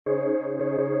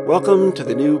Welcome to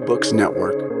the New Books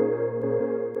Network.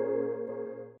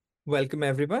 Welcome,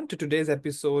 everyone, to today's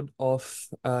episode of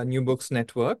New Books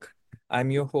Network. I'm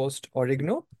your host,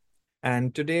 Origno,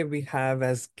 and today we have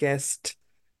as guest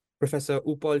Professor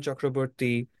Upal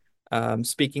Chakrabarti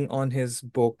speaking on his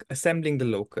book, Assembling the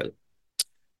Local.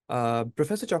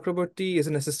 Professor Chakrabarti is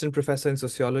an assistant professor in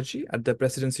sociology at the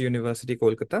Presidency University,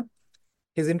 Kolkata.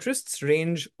 His interests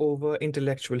range over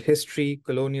intellectual history,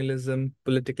 colonialism,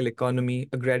 political economy,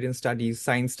 agrarian studies,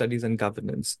 science studies, and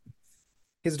governance.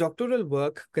 His doctoral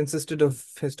work consisted of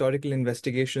historical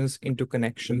investigations into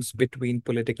connections between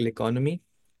political economy,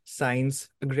 science,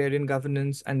 agrarian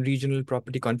governance, and regional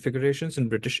property configurations in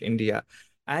British India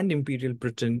and Imperial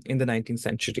Britain in the 19th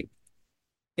century.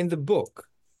 In the book,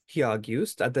 he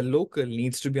argues that the local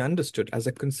needs to be understood as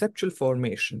a conceptual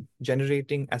formation,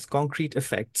 generating as concrete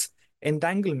effects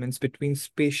entanglements between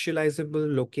spatializable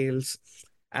locales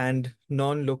and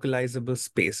non-localizable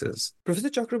spaces. Professor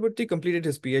Chakrabarti completed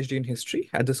his PhD in history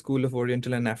at the School of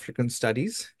Oriental and African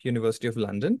Studies, University of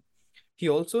London. He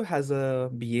also has a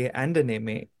BA and an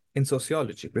MA in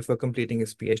sociology before completing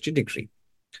his PhD degree.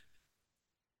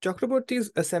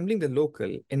 Chakraborty's Assembling the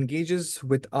Local engages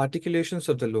with articulations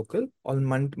of the local on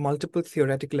multiple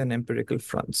theoretical and empirical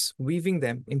fronts, weaving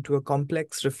them into a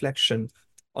complex reflection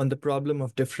on the problem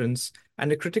of difference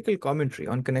and a critical commentary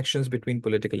on connections between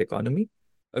political economy,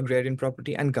 agrarian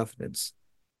property, and governance.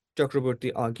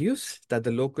 Chakraborty argues that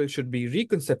the local should be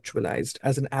reconceptualized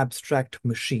as an abstract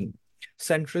machine,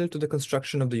 central to the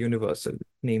construction of the universal,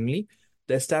 namely,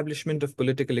 the establishment of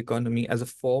political economy as a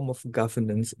form of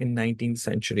governance in 19th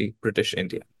century British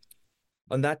India.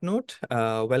 On that note,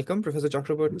 welcome, Professor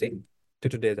Chakraborty, to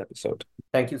today's episode.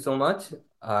 Thank you so much,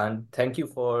 and thank you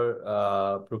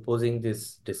for proposing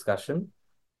this discussion.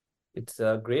 It's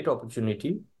a great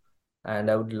opportunity,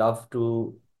 and I would love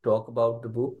to talk about the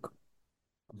book,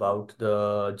 about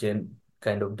the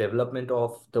kind of development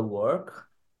of the work.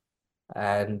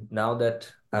 And now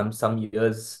that uh, some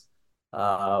years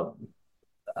have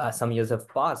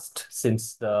passed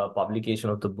since the publication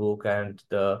of the book and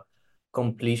the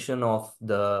completion of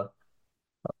the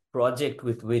project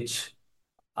with which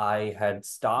I had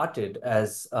started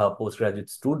as a postgraduate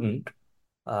student.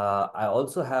 I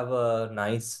also have a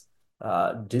nice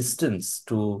distance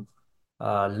to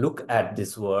look at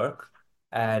this work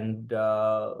and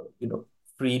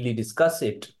freely discuss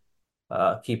it,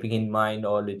 keeping in mind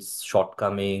all its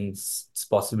shortcomings, its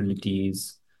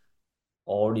possibilities,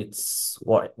 or its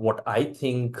what I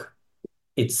think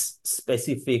its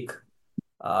specific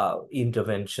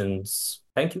interventions.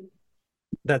 Thank you.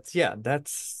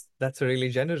 That's really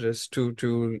generous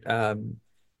to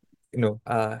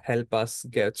help us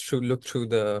look through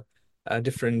the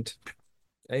different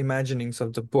imaginings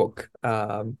of the book.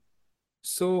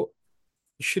 So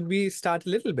should we start a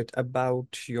little bit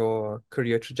about your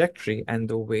career trajectory and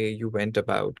the way you went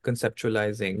about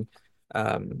conceptualizing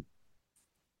um,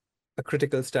 a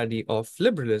critical study of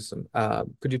liberalism?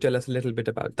 Could you tell us a little bit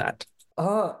about that?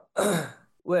 Uh,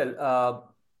 well,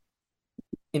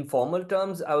 in formal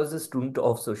terms, I was a student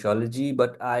of sociology,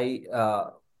 but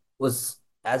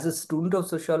as a student of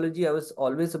sociology, I was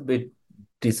always a bit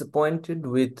disappointed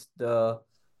with the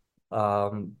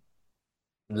um,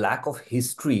 lack of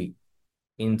history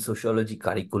in sociology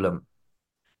curriculum.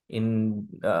 In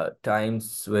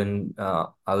times when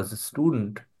I was a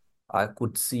student, I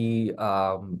could see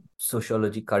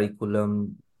sociology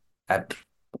curriculum at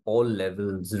all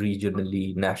levels,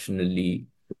 regionally, nationally,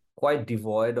 quite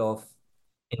devoid of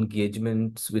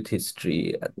engagements with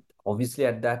history. Obviously,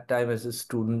 at that time, as a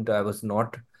student, I was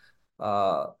not,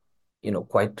 uh,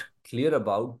 quite clear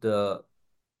about the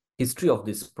history of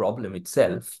this problem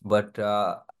itself, but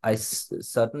I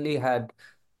certainly had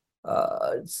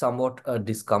somewhat a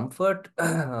discomfort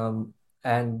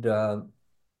and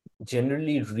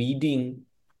generally reading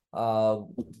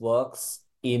works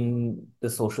in the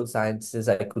social sciences,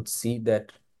 I could see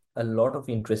that a lot of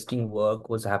interesting work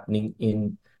was happening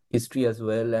in history as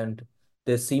well. And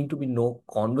there seemed to be no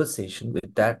conversation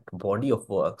with that body of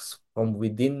works from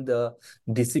within the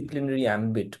disciplinary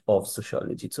ambit of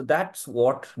sociology. So that's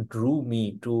what drew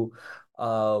me to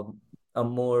uh, a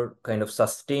more kind of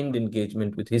sustained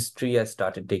engagement with history. I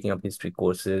started taking up history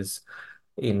courses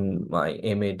in my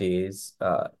MA days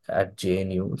at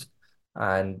JNU.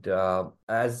 And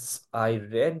as I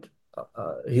read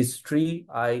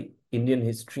Indian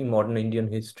history, modern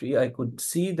Indian history, I could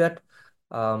see that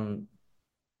um,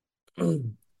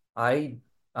 I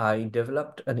I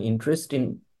developed an interest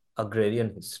in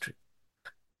agrarian history.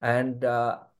 And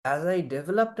as I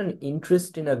developed an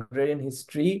interest in agrarian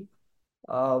history,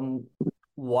 um,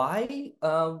 why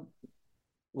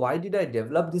why did I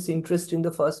develop this interest in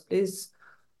the first place?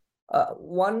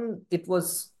 One, it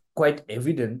was quite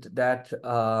evident that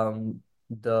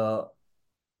the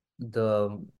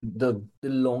the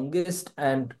longest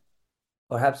and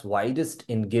perhaps widest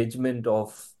engagement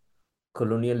of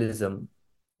colonialism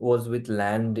was with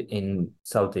land in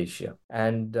South Asia,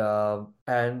 and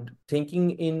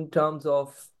thinking in terms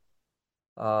of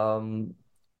um,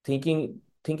 thinking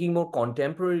more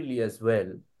contemporarily as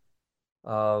well,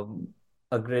 um,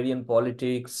 agrarian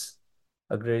politics,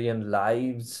 agrarian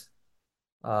lives,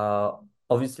 uh,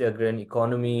 obviously agrarian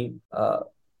economy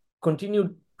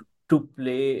continued to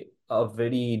play a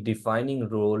very defining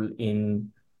role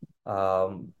in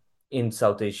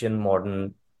South Asian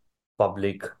modern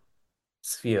public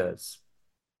spheres.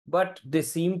 But they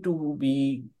seem to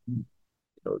be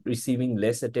receiving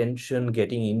less attention,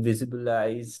 getting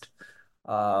invisibilized.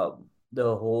 Uh,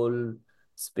 the whole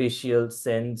spatial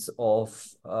sense of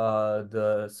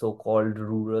the so-called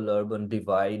rural-urban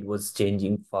divide was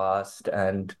changing fast,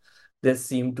 and there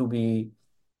seemed to be,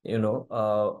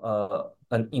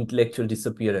 an intellectual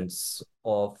disappearance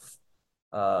of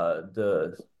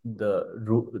the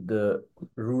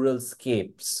rural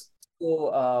scapes.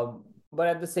 So, but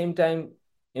at the same time,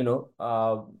 you know,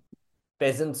 uh,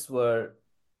 peasants were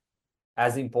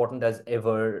as important as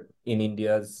ever in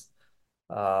India's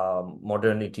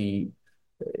modernity,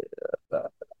 uh,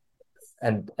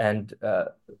 and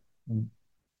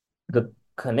the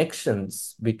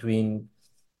connections between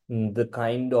the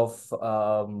kind of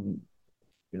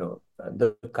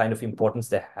the kind of importance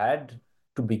they had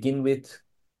to begin with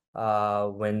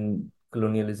when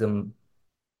colonialism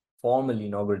formally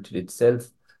inaugurated itself,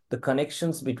 the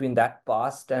connections between that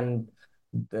past and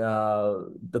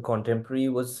the contemporary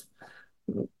was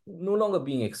no longer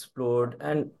being explored.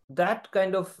 And that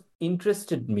kind of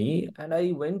interested me. And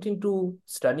I went into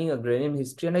studying agrarian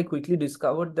history, and I quickly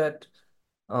discovered that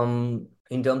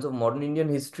in terms of modern Indian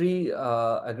history,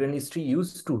 agrarian history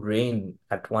used to reign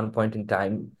at one point in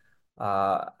time.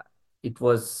 Uh, it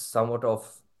was somewhat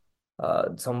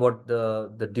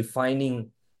the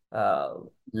defining uh,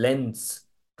 lens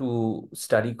to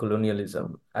study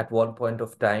colonialism. At one point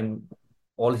of time,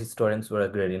 all historians were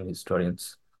agrarian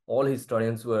historians. All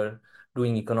historians were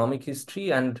doing economic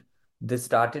history, and they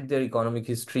started their economic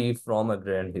history from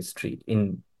agrarian history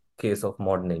in case of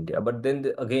modern India. But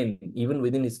then again, even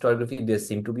within historiography, there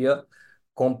seemed to be a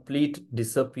complete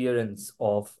disappearance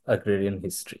of agrarian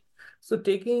history. So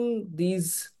taking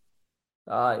these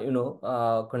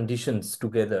conditions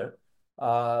together,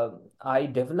 I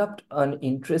developed an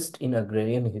interest in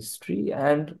agrarian history.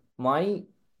 And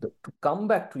to come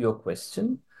back to your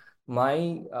question,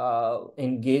 my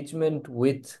engagement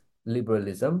with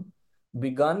liberalism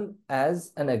began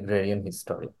as an agrarian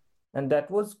historian. And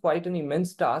that was quite an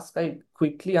immense task. I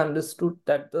quickly understood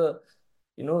that the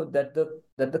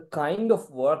kind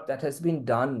of work that has been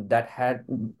done, that had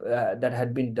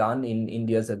been done in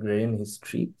India's agrarian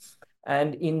history,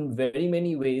 and in very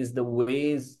many ways, the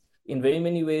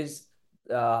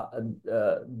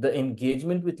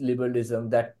engagement with liberalism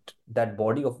that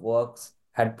body of works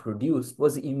had produced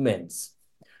was immense,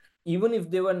 even if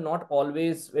they were not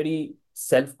always very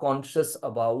self-conscious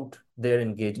about their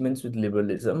engagements with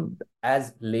liberalism.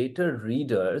 As later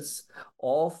readers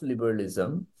of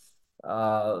liberalism,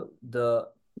 the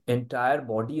entire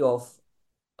body of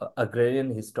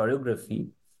agrarian historiography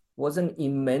was an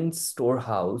immense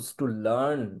storehouse to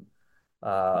learn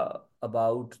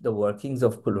about the workings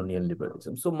of colonial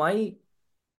liberalism. So my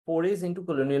forays into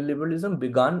colonial liberalism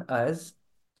began as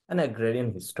an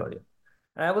agrarian historian.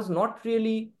 And I was not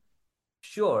really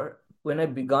sure when I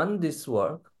began this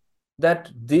work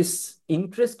that this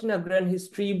interest in agrarian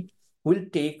history will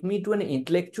take me to an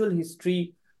intellectual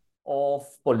history of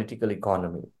political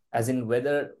economy, as in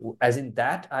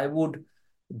that I would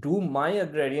do my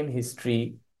agrarian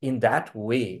history in that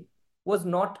way, was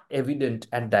not evident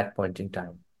at that point in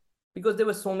time, because there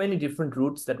were so many different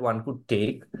routes that one could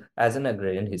take as an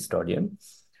agrarian historian.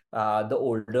 The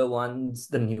older ones,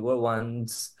 the newer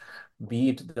ones, be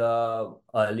it the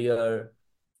earlier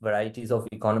varieties of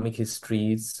economic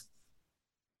histories,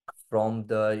 from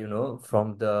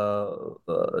from the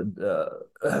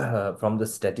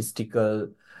statistical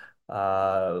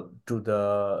to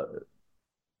the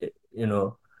you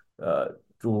know uh,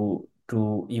 to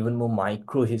even more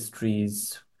micro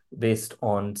histories based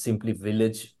on simply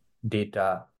village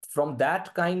data. From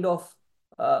that kind of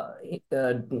uh,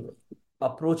 uh,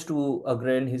 approach to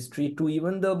agrarian history, to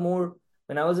even the more,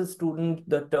 when I was a student,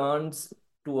 the turns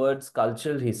towards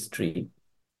cultural history,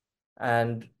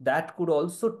 and that could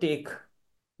also take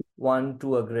one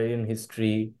to agrarian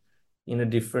history in a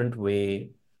different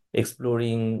way.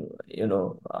 exploring,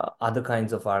 other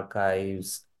kinds of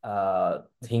archives,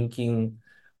 thinking,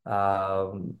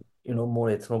 more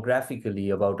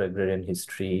ethnographically about agrarian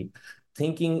history,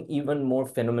 thinking even more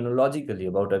phenomenologically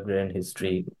about agrarian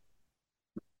history.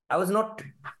 I was not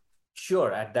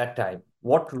sure at that time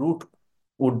what route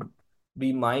would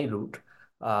be my route.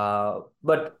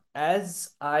 But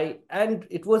and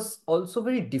it was also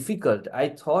very difficult. I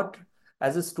thought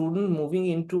as a student moving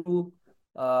into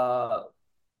uh,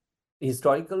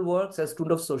 historical works, as a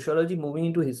student of sociology moving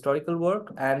into historical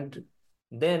work, and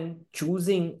then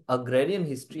choosing agrarian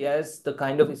history as the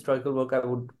kind of historical work I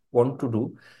would want to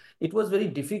do, it was very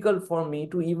difficult for me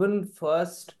to even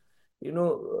first,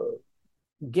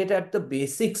 get at the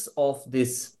basics of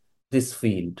this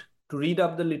field, to read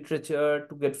up the literature,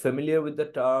 to get familiar with the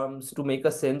terms, to make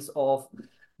a sense of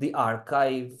the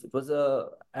archive. It was a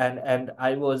and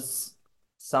I was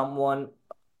someone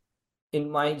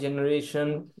in my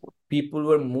generation, people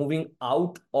were moving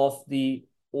out of the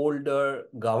older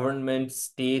government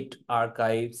state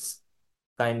archives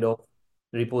kind of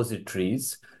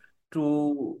repositories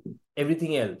to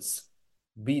everything else,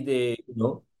 be they,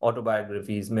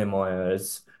 autobiographies,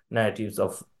 memoirs, narratives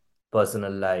of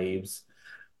personal lives,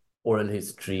 oral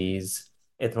histories,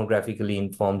 ethnographically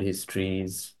informed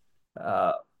histories,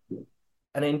 uh,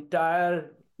 an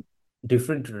entire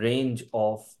different range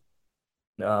of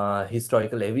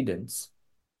historical evidence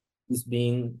is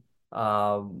being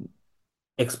um,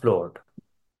 explored.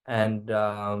 And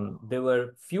there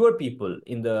were fewer people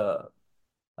in the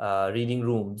reading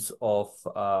rooms of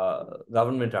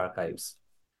government archives.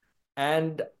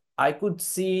 And I could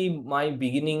see my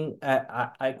beginning.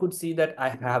 I could see that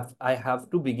I have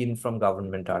to begin from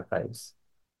government archives,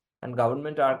 and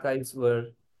government archives were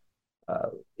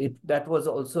it. That was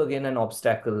also again an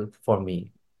obstacle for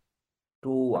me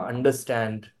to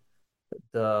understand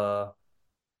the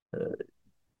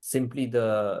simply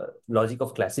the logic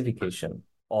of classification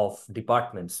of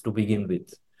departments to begin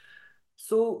with.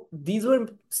 So these were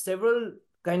several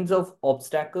kinds of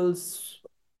obstacles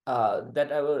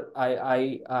that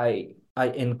I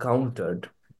encountered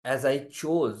as I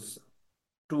chose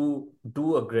to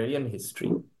do agrarian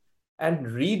history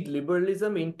and read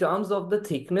liberalism in terms of the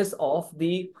thickness of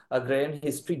the agrarian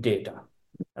history data.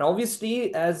 And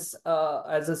obviously, as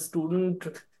a student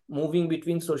moving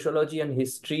between sociology and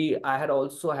history, I had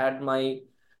also had my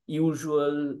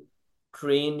usual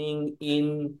training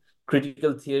in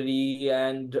critical theory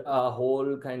and a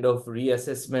whole kind of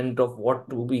reassessment of what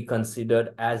to be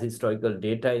considered as historical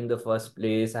data in the first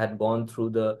place. I had gone through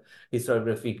the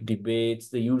historiographic debates,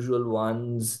 the usual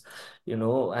ones,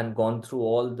 and gone through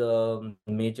all the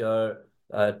major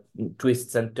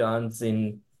twists and turns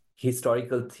in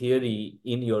historical theory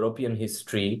in European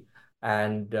history,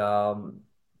 and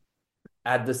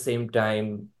at the same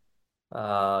time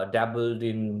dabbled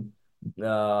in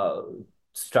uh,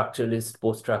 structuralist,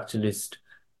 post-structuralist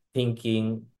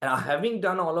thinking. And having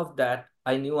done all of that,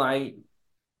 I knew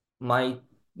my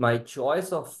my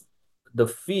choice of the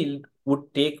field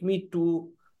would take me to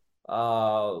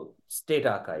state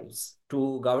archives,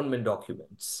 to government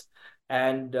documents,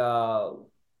 and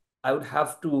I would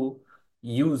have to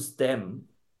use them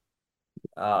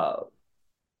uh,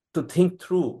 to think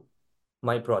through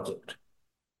my project.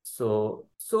 So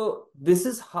this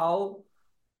is how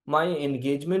my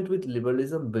engagement with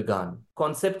liberalism began.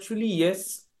 Conceptually,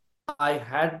 yes, I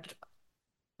had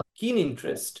a keen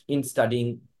interest in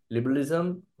studying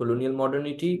liberalism, colonial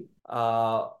modernity.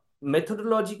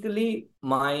 Methodologically,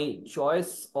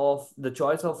 the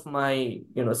choice of my,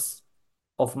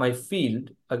 of my field,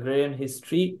 agrarian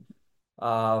history,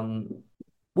 um,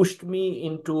 pushed me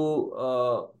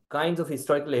into kinds of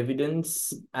historical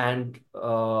evidence and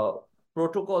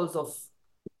protocols of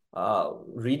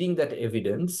reading that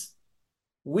evidence,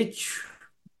 which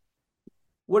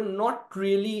were not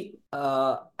really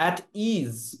at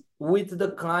ease with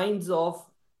the kinds of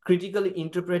critical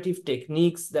interpretive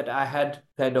techniques that I had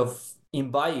kind of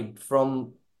imbibed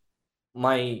from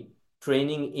my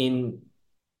training in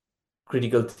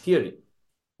critical theory.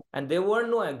 And there were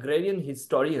no agrarian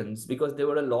historians because they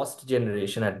were a lost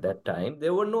generation at that time.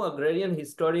 There were no agrarian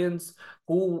historians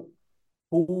who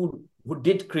who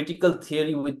did critical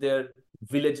theory with their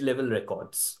village level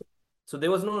records. So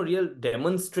there was no real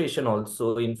demonstration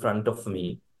also in front of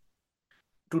me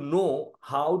to know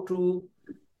how to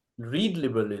read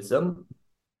liberalism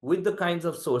with the kinds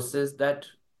of sources that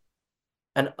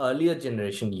an earlier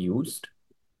generation used,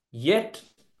 yet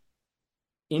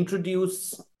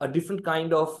introduce a different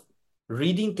kind of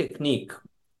reading technique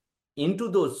into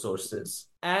those sources,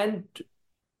 and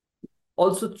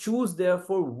also choose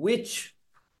therefore which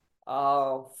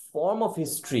form of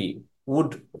history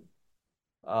would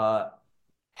uh,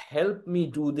 help me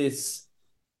do this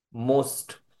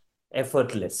most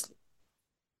effortlessly.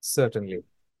 Certainly.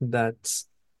 That's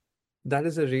that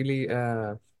is a really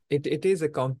it is a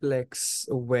complex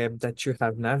web that you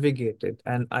have navigated.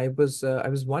 And I was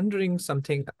wondering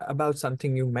something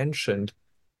you mentioned,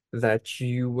 that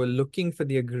you were looking for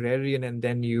the agrarian and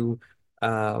then you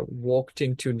walked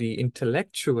into the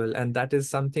intellectual. And that is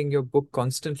something your book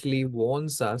constantly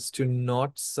warns us to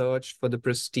not search for the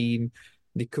pristine,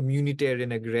 the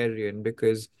communitarian agrarian,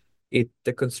 because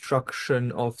the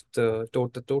construction of the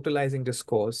totalizing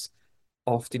discourse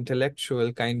of the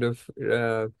intellectual kind of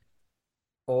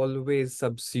always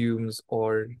subsumes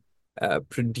or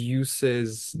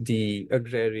produces the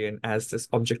agrarian as this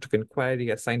object of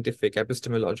inquiry, as scientific,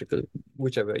 epistemological,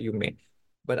 whichever you may.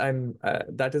 But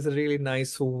that is a really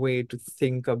nice way to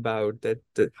think about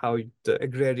how the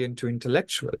agrarian to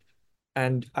intellectual.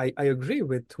 And I agree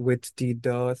with the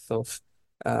dearth of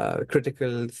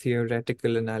critical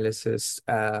theoretical analysis.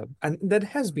 And there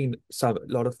has been a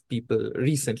lot of people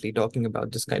recently talking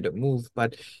about this kind of move,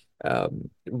 but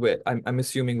I'm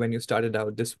assuming when you started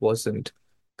out, this wasn't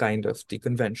kind of the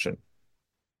convention.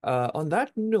 On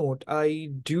that note,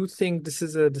 I do think this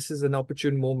is an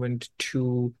opportune moment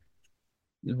to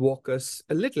walk us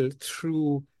a little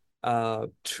through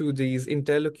these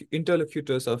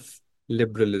interlocutors of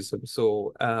liberalism.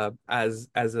 So, as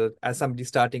somebody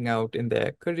starting out in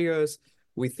their careers,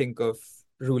 we think of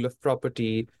rule of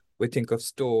property, we think of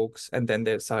Stokes, and then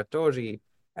there's Sartori,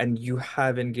 and you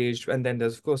have engaged, and then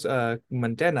there's of course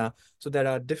Montaigne. So there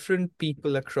are different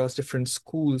people across different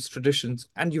schools, traditions,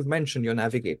 and you've mentioned you're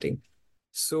navigating.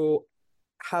 So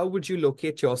how would you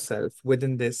locate yourself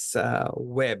within this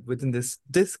web, within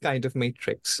this kind of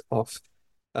matrix of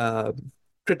uh,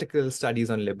 critical studies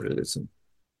on liberalism?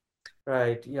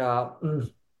 Right, yeah.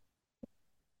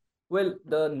 Well,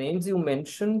 the names you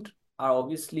mentioned are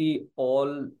obviously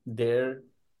all there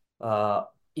uh,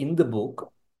 in the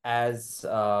book as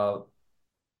kind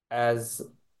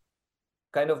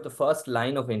of the first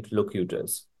line of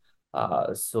interlocutors.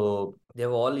 So they've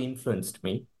all influenced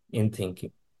me in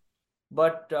thinking.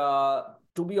 But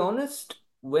to be honest,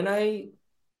 when I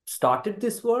started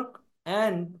this work,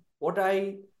 and what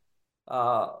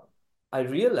uh, I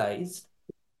realized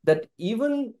that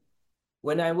even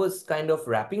when I was kind of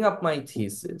wrapping up my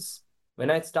thesis,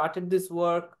 when I started this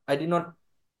work, I did not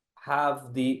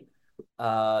have the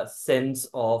sense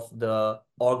of the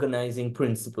organizing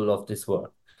principle of this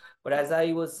work. But as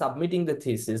I was submitting the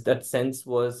thesis, that sense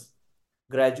was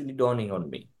gradually dawning on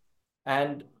me.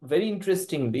 And very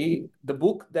interestingly, the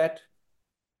book that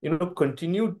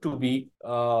continued to be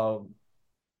a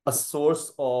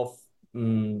source of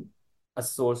a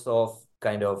source of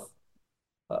kind of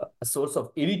a source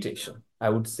of irritation, I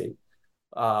would say,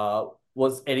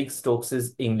 was Eric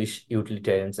Stokes's English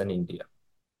Utilitarians and India.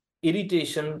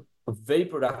 Irritation, a very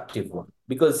productive one,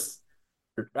 because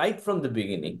right from the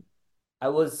beginning, I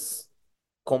was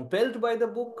compelled by the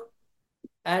book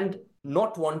and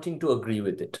not wanting to agree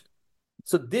with it.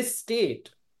 So this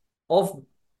state of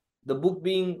the book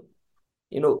being,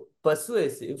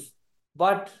 persuasive,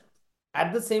 but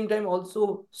at the same time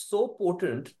also so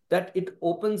potent that it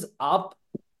opens up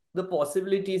the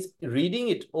possibilities. Reading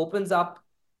it opens up,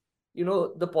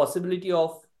 the possibility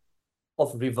of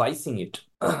revising it.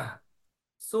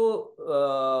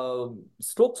 So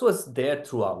Stokes was there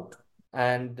throughout,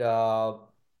 and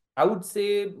I would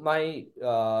say my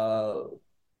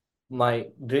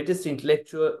greatest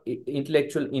intellectual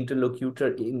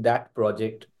interlocutor in that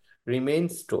project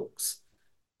remains Stokes.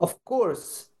 Of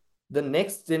course, the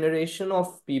next generation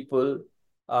of people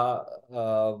uh,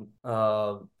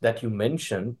 that you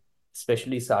mentioned,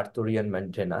 especially Sartori and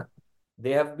Montaigne,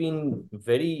 they have been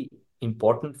very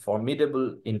important,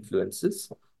 formidable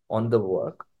influences on the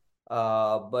work.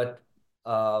 But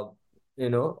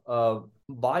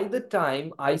by the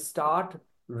time I start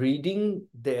reading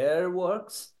their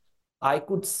works, I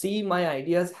could see my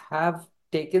ideas have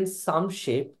taken some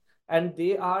shape, and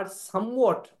they are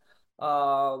somewhat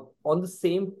on the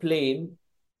same plane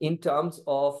in terms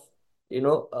of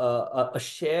a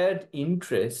shared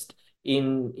interest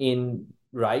in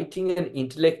writing an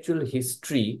intellectual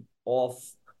history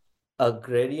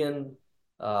agrarian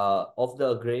of the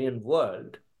agrarian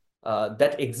world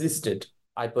that existed,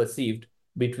 I perceived,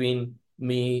 between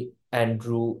me,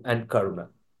 Andrew, and Karuna.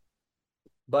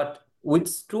 But with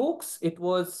Stokes, it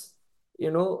was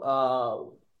the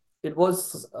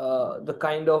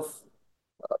kind of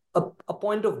a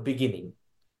point of beginning,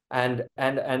 and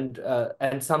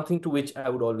something to which I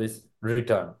would always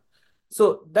return.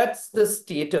 So that's the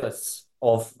status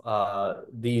of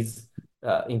these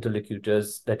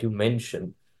interlocutors that you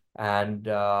mentioned. And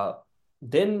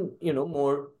then,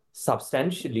 more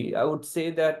substantially, I would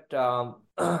say that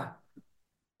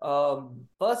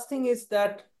first thing is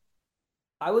that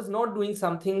I was not doing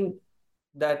something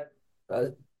that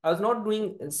I was not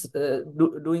doing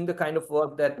the kind of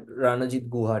work that Ranajit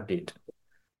Guha did.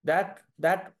 That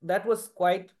was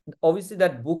quite obviously.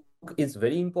 That book is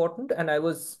very important, and I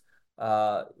was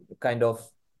uh, kind of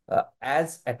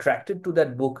as attracted to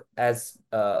that book as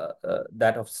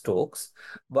that of Stokes.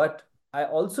 But I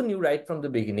also knew right from the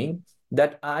beginning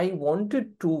that I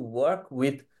wanted to work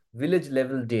with village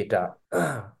level data,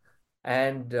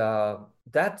 and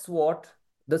that's what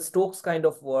the Stokes kind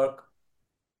of work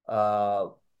uh,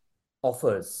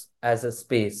 offers as a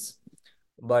space.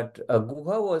 But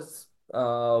Guha's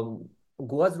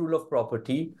rule of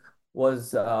property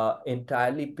was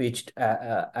entirely pitched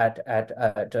at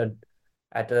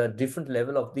a different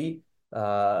level of the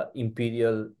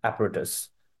imperial apparatus,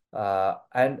 uh,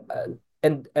 and uh,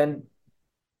 and and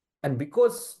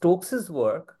because Stokes's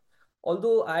work,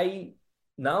 although I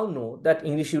now know that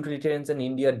English utilitarians in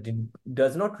India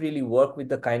does not really work with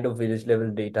the kind of village level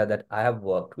data that I have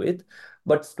worked with,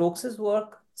 but Stokes's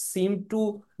work seemed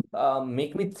to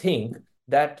make me think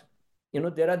that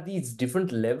there are these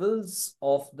different levels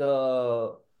of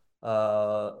the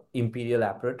imperial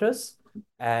apparatus,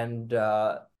 and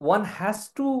one has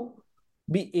to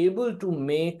be able to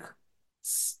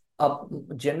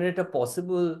generate a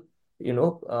possible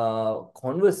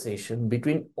conversation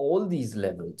between all these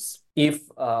levels if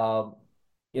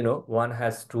one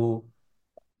has to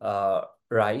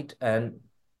write an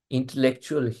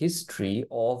intellectual history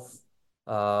of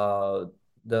uh,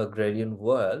 the agrarian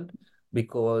world,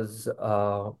 because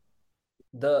the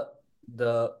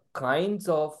the kinds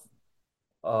of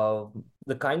uh,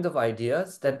 the kinds of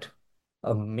ideas that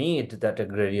made that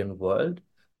agrarian world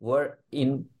were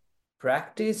in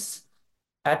practice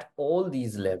at all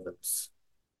these levels.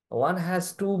 One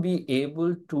has to be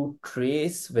able to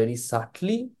trace very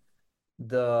subtly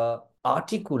the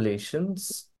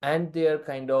articulations and their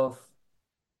kind of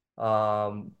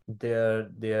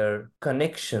their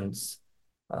connections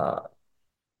uh,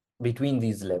 between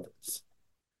these levels.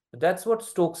 That's what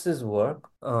Stokes's work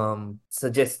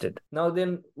suggested. Now,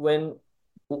 then, when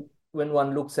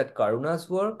one looks at Karuna's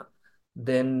work,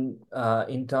 then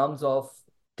in terms of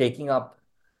taking up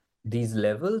these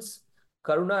levels,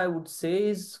 Karuna, I would say,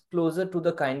 is closer to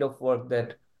the kind of work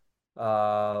that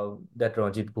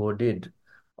Ranjit Guha did,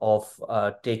 of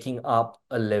taking up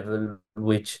a level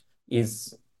which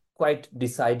is quite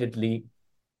decidedly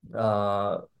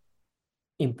uh,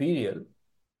 imperial.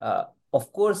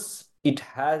 Of course, it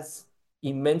has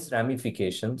immense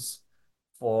ramifications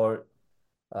for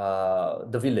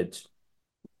the village.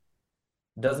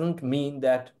 Doesn't mean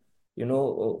that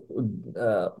the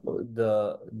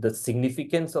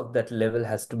significance of that level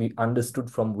has to be understood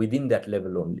from within that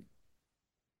level only.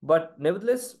 But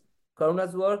nevertheless,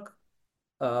 Karuna's work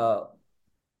uh,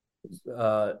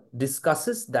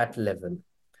 discusses that level,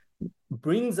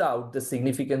 brings out the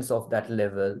significance of that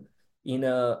level in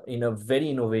a very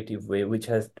innovative way, which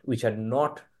had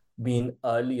not been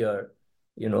earlier,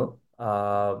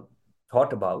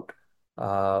 thought about.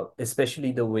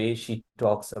 Especially the way mm,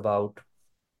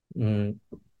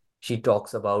 she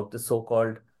talks about the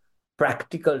so-called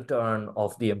practical turn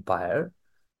of the empire,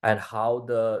 and how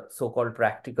the so-called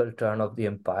practical turn of the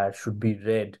empire should be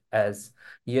read as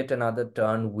yet another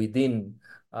turn within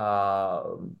uh,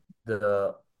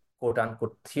 the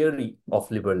quote-unquote theory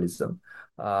of liberalism.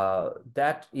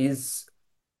 That is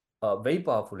a very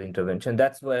powerful intervention.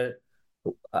 That's where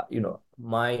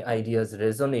my ideas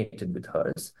resonated with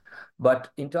hers. But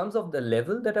in terms of the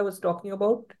level that I was talking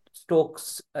about,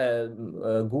 Stokes,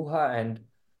 Guha, and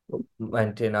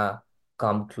Mantegna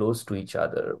come close to each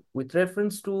other. With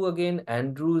reference to, again,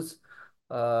 Andrew's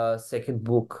second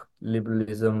book,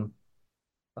 Liberalism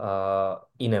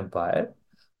in Empire,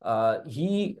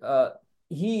 he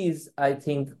is, I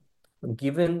think,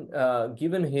 given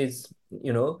his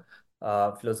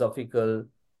philosophical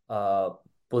uh,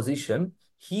 position,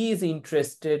 he is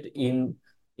interested in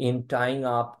tying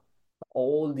up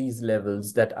all these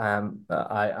levels that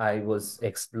I was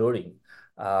exploring,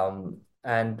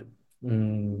 and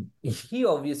he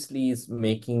obviously is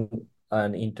making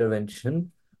an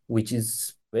intervention which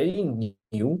is very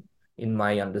new in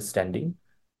my understanding,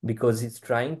 because he's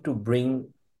trying to bring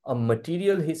a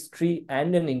material history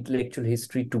and an intellectual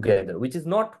history together, which is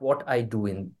not what I do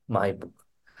in my book.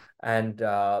 And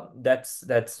that's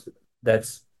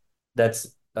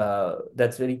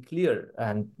very clear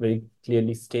and very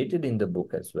clearly stated in the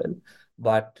book as well,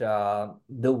 but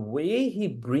the way he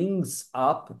brings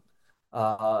up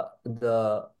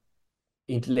the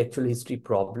intellectual history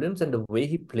problems and the way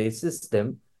he places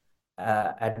them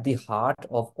at the heart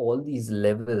of all these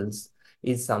levels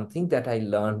is something that I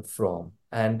learned from,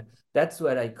 and that's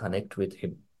where I connect with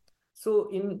him. So,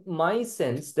 in my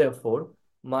sense, therefore,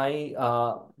 my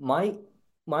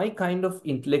my kind of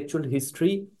intellectual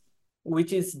history,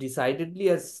 which is decidedly,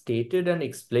 as stated and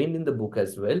explained in the book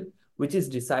as well, which is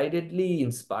decidedly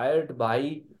inspired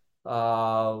by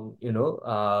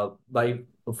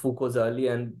Foucault's early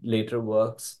and later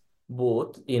works,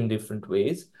 both in different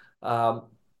ways. Um,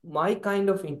 my kind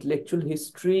of intellectual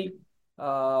history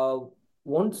uh,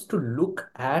 wants to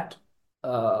look at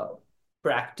uh,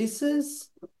 practices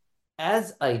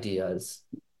as ideas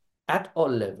at all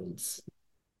levels,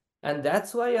 and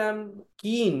that's why I'm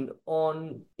keen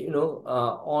on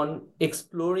on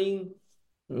exploring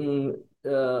mm,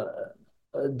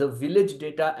 the village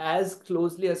data as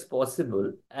closely as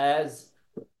possible as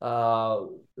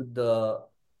the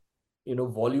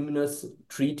voluminous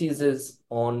treatises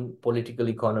on political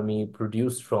economy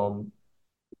produced from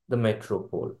the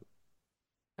metropole.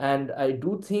 And I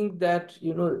do think that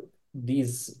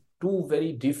these two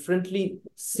very differently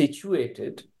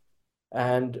situated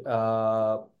and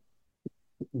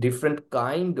different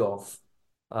kind of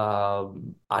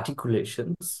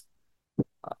articulations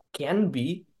can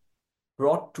be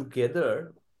brought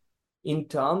together in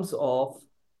terms of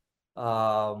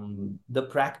the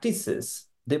practices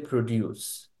they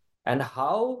produce and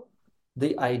how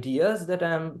the ideas that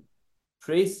I'm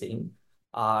tracing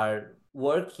are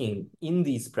working in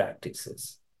these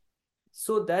practices.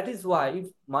 So that is why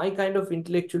my kind of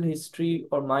intellectual history,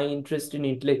 or my interest in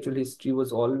intellectual history,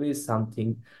 was always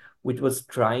something which was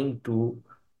trying to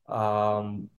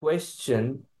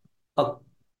question a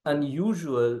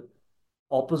unusual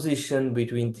opposition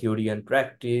between theory and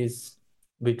practice,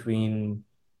 between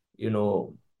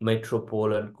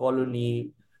metropole and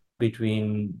colony,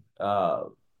 between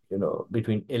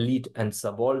between elite and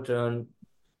subaltern,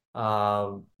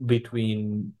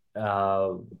 between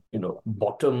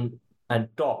bottom and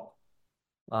top,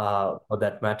 for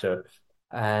that matter.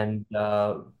 And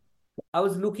I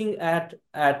was looking at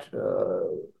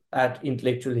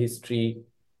intellectual history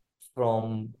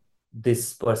from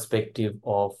this perspective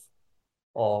of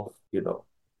of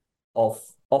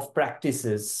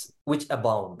practices which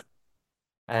abound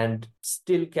and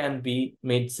still can be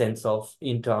made sense of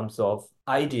in terms of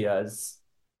ideas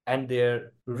and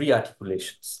their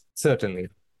rearticulations. Certainly.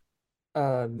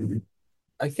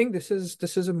 I think this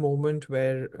is a moment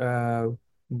where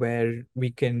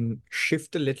we can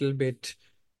shift a little bit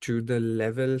to the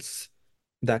levels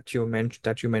that you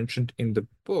mentioned in the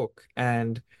book,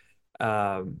 and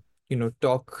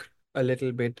talk a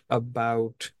little bit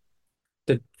about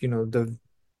the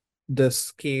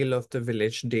scale of the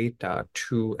village data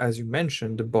to, as you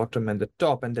mentioned, the bottom and the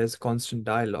top, and there's constant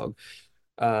dialogue.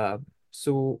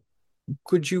 So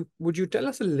would you tell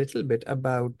us a little bit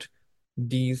about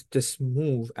this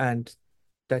move, and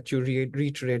that you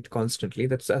reiterate constantly,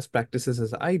 that's as practices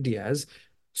as ideas.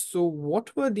 So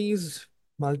what were these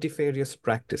multifarious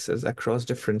practices across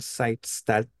different sites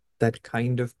that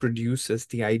kind of produces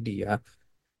the idea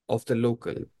of the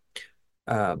local?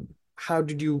 How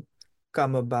did you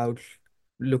come about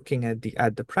looking at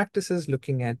the practices,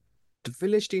 looking at the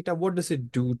village data? What does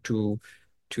it do to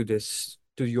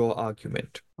your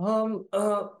argument? Um,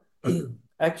 uh,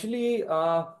 Actually,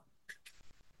 I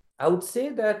would say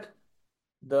that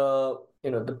the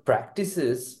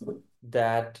practices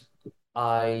that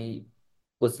I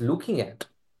was looking at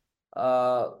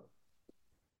uh,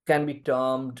 can be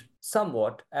termed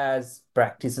somewhat as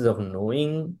practices of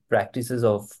knowing, practices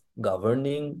of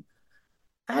governing,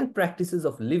 and practices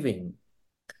of living.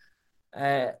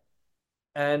 Uh,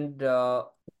 and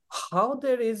how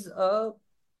there is a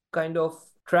kind of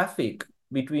traffic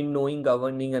between knowing,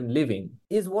 governing, and living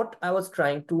is what I was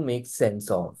trying to make sense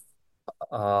of.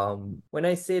 When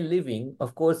I say living,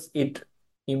 of course, it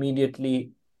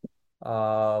immediately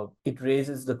it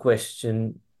raises the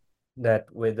question that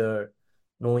whether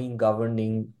knowing,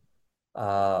 governing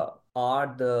are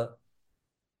the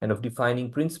kind of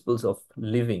defining principles of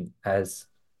living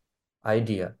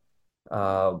idea,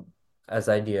 uh, as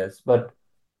ideas. But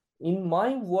in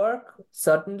my work,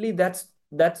 certainly that's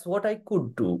what I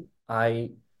could do.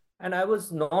 I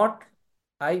was not.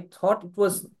 I thought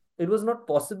it was not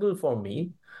possible for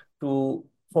me to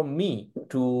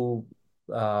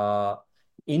uh,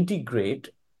 integrate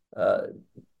uh,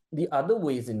 the other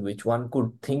ways in which one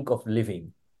could think of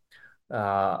living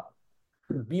uh,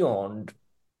 beyond,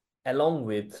 along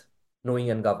with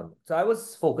knowing and governing. So I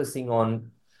was focusing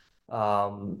on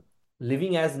um,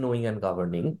 living as knowing and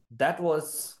governing. That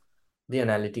was the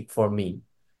analytic for me.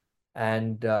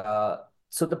 And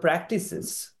so the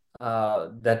practices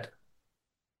that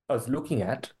I was looking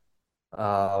at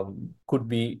could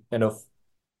be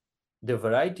the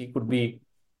variety could be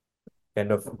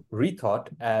kind of rethought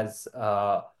as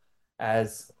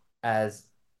as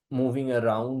moving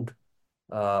around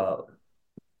uh,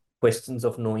 questions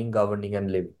of knowing, governing,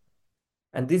 and living.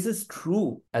 And this is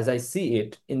true as I see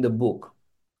it in the book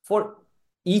for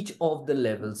each of the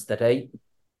levels that I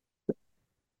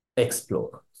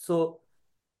explore. So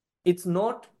it's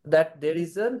not that there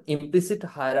is an implicit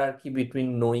hierarchy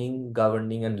between knowing,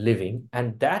 governing, and living,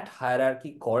 and that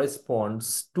hierarchy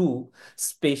corresponds to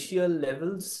spatial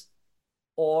levels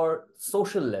or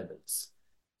social levels.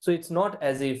 So it's not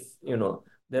as if,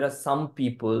 there are some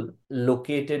people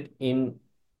located in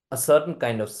a certain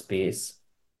kind of space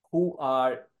who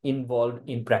are involved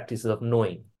in practices of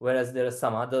knowing, whereas there are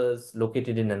some others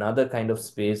located in another kind of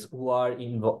space who are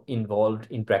involved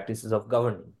in practices of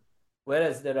governing,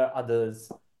 whereas there are others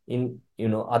in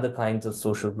other kinds of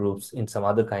social groups in some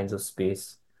other kinds of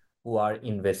space who are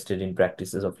invested in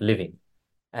practices of living.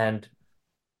 And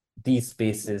these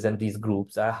spaces and these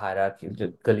groups are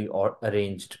hierarchically or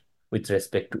arranged with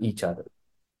respect to each other.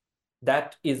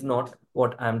 That is not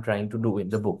what I'm trying to do in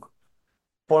the book.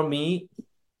 For me,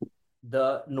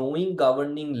 the knowing,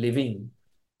 governing, living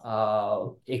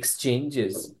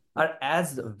exchanges are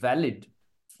as valid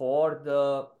for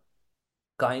the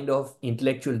kind of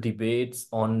intellectual debates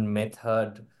on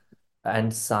method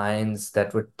and science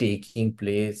that were taking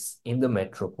place in the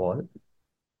metropole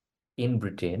in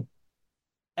Britain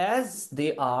as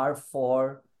they are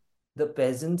for the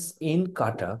peasants in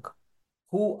Cuttack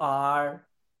who are,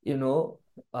 you know,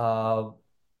 uh,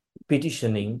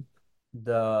 petitioning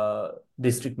the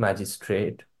district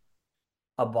magistrate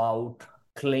about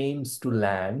claims to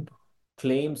land,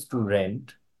 claims to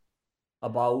rent,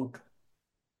 about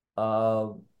uh,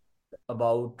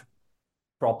 about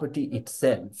property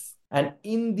itself. And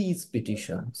in these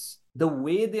petitions, the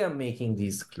way they are making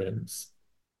these claims,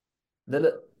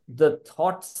 the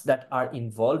thoughts that are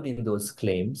involved in those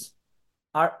claims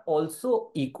are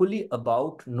also equally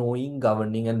about knowing,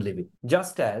 governing, and living.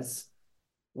 Just as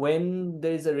when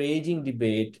there is a raging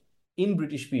debate in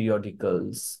British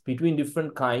periodicals between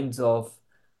different kinds of,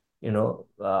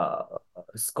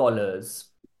 scholars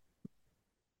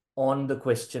on the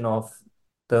question of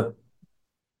the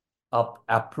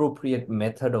appropriate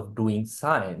method of doing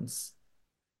science,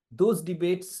 those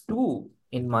debates too,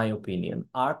 in my opinion,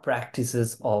 are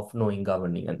practices of knowing,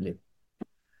 governing, and living.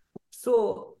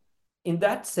 So, in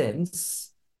that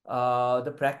sense,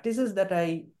 the practices that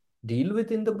I deal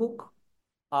with in the book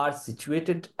are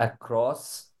situated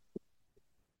across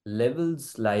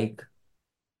levels like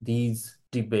these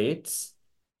debates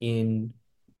in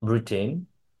Britain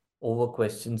over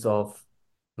questions of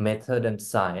method and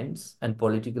science and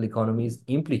political economy is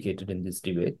implicated in these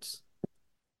debates.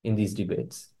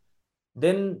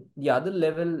 Then the other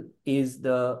level is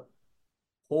the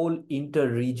whole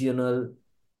interregional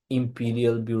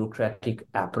imperial bureaucratic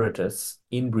apparatus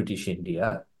in British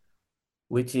India,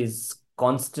 which is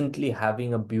constantly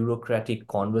having a bureaucratic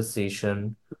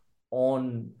conversation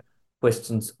on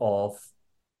questions of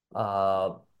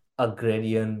uh,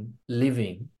 agrarian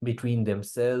living between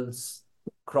themselves,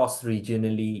 cross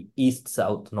regionally, east,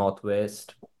 south,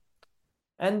 northwest.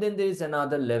 And then there is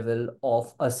another level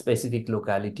of a specific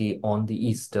locality on the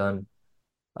eastern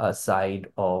side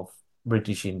of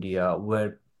British India,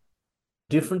 where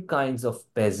different kinds of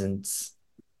peasants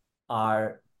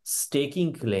are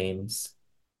staking claims,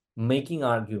 making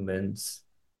arguments,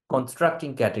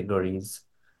 constructing categories,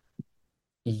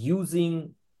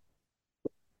 using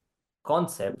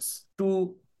concepts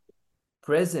to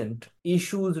present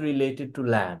issues related to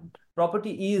land.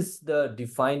 Property is the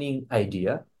defining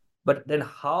idea, but then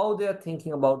how they are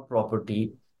thinking about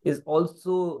property is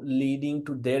also leading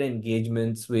to their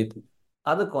engagements with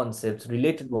other concepts,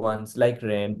 related ones like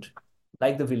rent,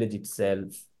 like the village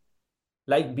itself,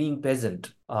 like being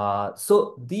peasant.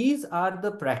 So these are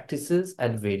the practices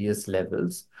at various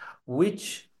levels,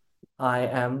 which I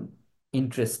am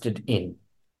interested in.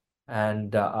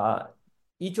 And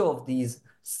each of these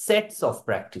sets of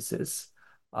practices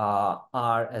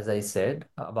are, as I said,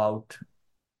 about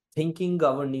thinking,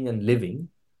 governing, and living,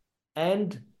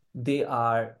 and they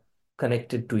are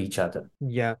connected to each other.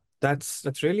 Yeah,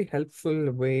 that's really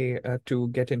helpful way to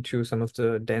get into some of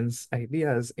the dense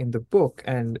ideas in the book,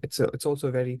 and it's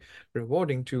also very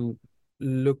rewarding to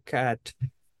look at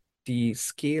the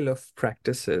scale of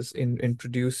practices in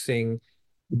introducing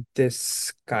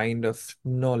this kind of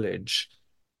knowledge.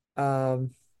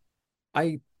 Um,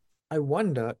 I I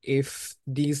wonder if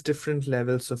these different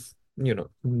levels of,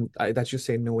 that you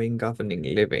say, knowing, governing,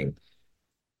 living,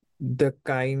 the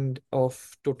kind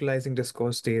of totalizing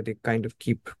discourse they kind of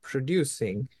keep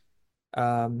producing,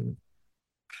 um,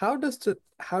 how does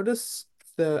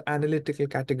the analytical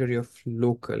category of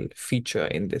local feature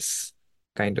in this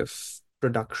kind of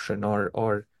production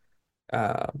or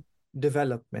uh,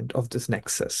 development of this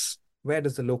nexus? Where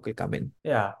does the local come in?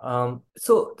 Yeah.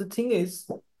 So the thing is,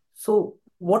 so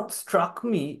what struck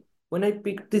me when I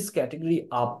picked this category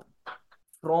up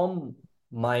from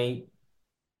my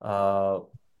uh,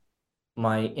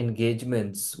 my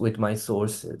engagements with my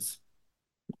sources,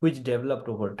 which developed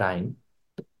over time,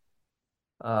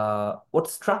 what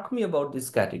struck me about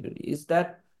this category is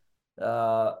that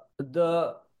uh,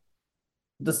 the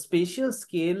spatial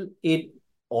scale it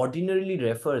ordinarily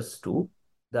refers to,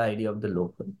 the idea of the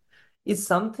local, is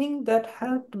something that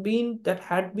had been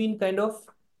kind of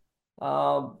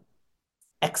uh,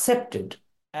 accepted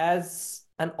as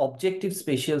an objective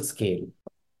spatial scale,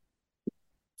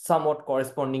 somewhat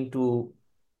corresponding to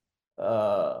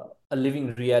a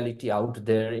living reality out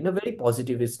there in a very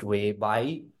positivist way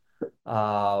by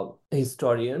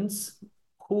historians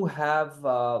who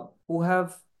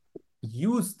have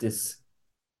used this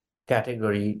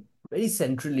category very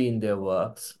centrally in their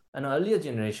works. An earlier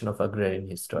generation of agrarian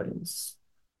historians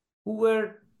who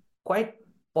were quite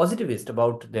positivist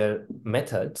about their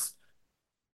methods,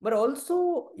 but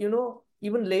also,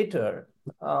 even later,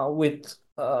 with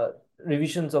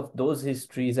revisions of those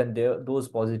histories and those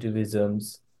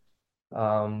positivisms,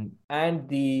 and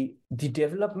the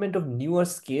development of newer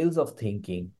scales of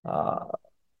thinking,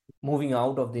 moving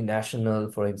out of the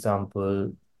national, for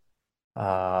example,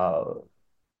 uh,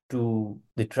 to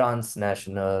the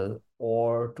transnational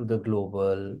or to the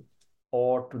global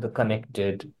or to the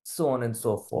connected, so on and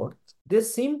so forth. There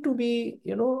seemed to be,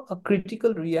 a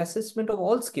critical reassessment of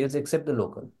all scales except the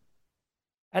local.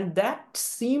 And that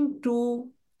seemed to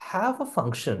have a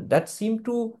function, that seemed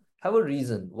to have a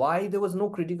reason why there was no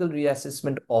critical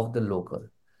reassessment of the local.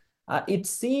 It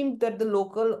seemed that the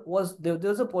local was there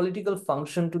was a political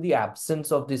function to the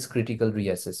absence of this critical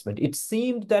reassessment. It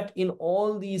seemed that in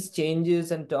all these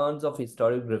changes and turns of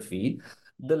historiography,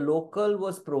 the local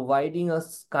was providing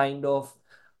us a kind of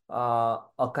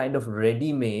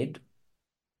ready-made,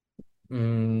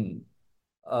 mm,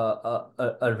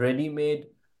 a ready-made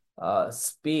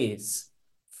space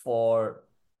for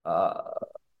uh,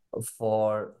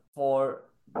 for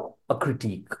a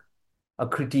critique,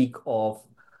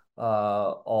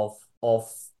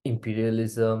 of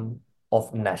imperialism,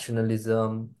 of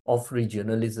nationalism, of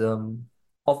regionalism,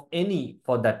 of any,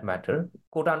 for that matter,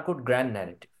 quote unquote, grand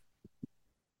narrative.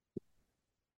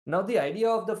 Now, the idea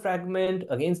of the fragment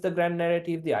against the grand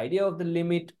narrative, the idea of the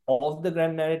limit of the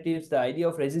grand narratives, the idea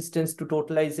of resistance to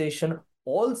totalization,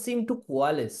 all seem to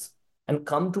coalesce and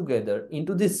come together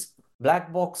into this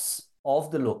black box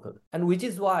of the local. And which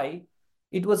is why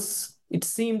it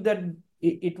seemed that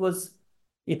it was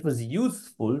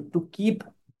useful to keep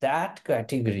that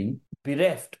category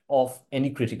bereft of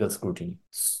any critical scrutiny.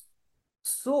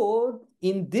 So,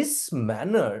 in this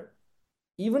manner,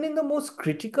 even in the most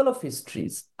critical of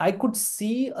histories, I could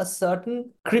see a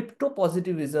certain crypto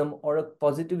positivism or a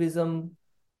positivism,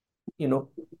 you know,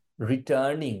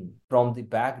 returning from the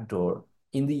back door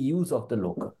in the use of the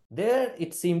local. There,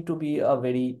 it seemed to be a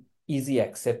very easy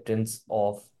acceptance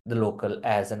of the local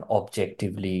as an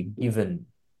objectively given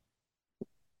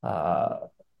uh,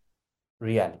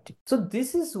 reality. So,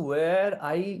 this is where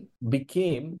I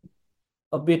became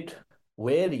a bit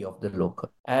wary of the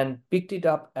local and picked it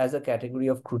up as a category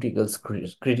of critical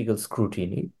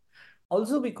scrutiny.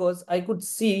 Also, because I could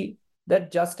see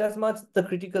that just as much the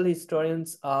critical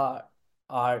historians are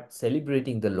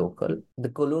celebrating the local, the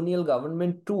colonial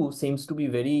government too seems to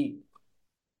be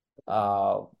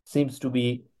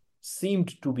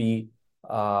seemed to be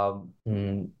um,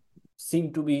 mm,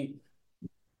 seemed to be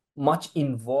much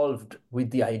involved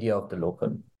with the idea of the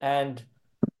local. And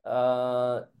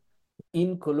uh,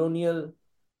 in colonial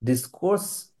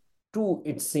discourse too,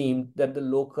 it seemed that the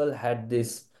local had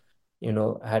this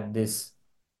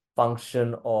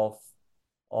function of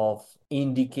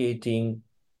indicating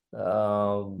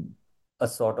um, a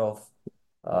sort of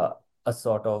uh, a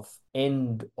sort of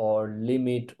end or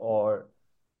limit uh,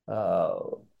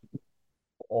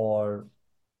 or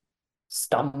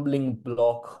stumbling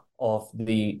block of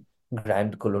the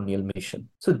grand colonial mission.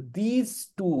 So these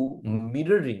two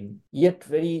mirroring yet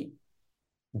very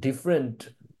different,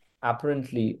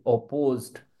 apparently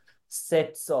opposed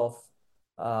sets of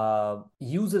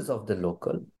uses of the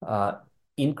local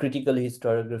in critical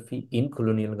historiography, in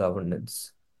colonial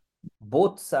governance,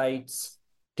 both sides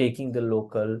taking the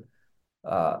local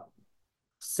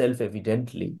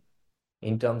self-evidently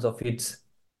in terms of its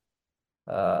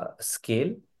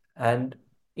scale, and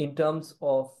in terms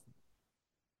of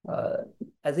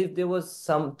as if there was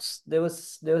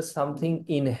something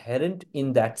inherent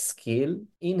in that scale,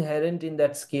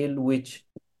 which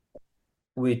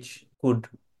could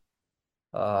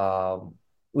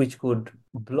which could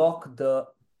block the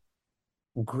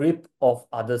grip of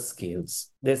other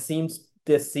scales. There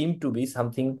seemed to be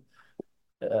something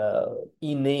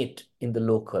innate in the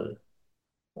local,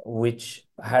 which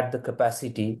had the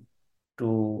capacity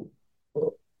to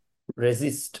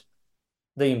resist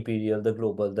the imperial, the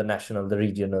global, the national, the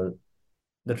regional,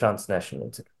 the transnational,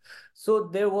 etc. So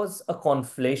there was a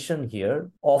conflation here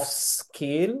of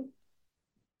scale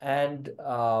and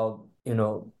of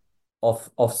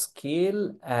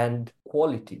scale and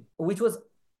quality, which was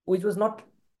not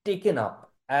taken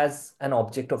up as an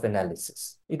object of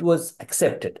analysis. It was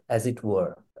accepted, as it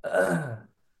were.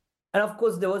 And of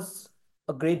course, there was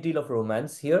a great deal of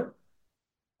romance here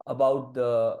about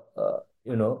the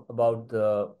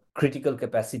critical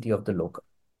capacity of the local.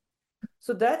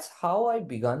 So that's how I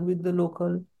began with the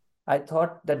local. I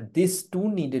thought that this too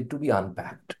needed to be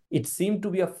unpacked. It seemed to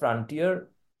be a frontier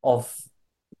of,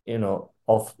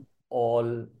 of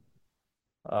all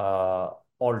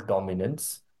all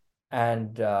dominance,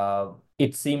 and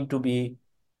it seemed to be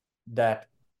that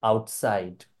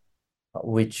outside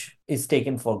which is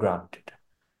taken for granted.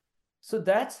 So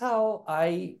that's how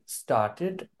I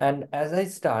started. And as I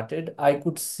started, I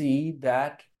could see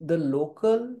that the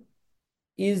local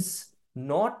is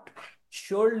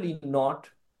surely not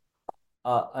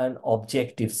an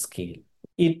objective scale.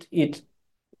 It it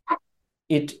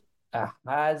it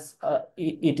has a,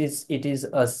 it, it is it is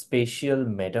a spatial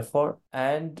metaphor,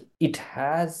 and it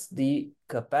has the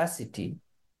capacity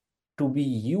to be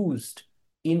used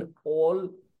in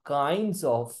all kinds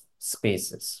of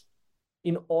spaces,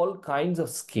 in all kinds of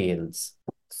scales.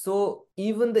 So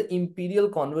even the imperial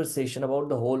conversation about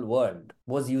the whole world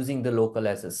was using the local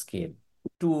as a scale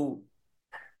to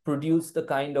produce the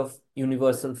kind of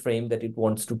universal frame that it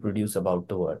wants to produce about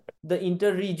the world. The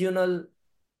interregional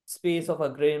space of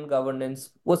agrarian governance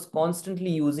was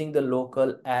constantly using the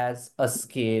local as a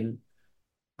scale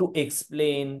to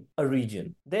explain a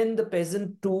region. Then the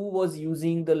peasant too was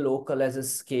using the local as a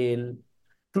scale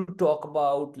to talk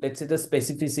about, let's say, the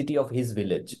specificity of his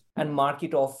village and mark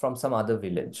it off from some other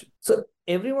village. So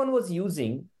everyone was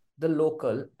using the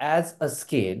local as a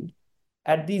scale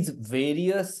at these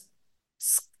various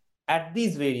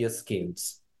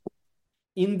scales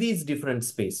in these different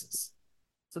spaces.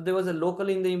 So there was a local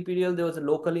in the imperial, there was a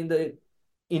local in the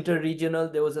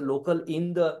interregional, there was a local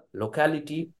in the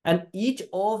locality, and each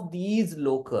of these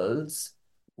locals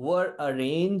were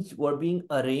being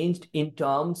arranged in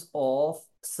terms of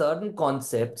certain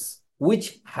concepts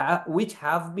which have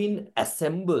been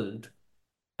assembled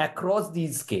across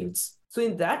these scales. So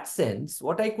in that sense,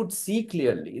 what I could see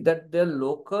clearly, that the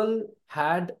local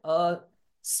had a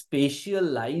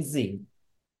spatializing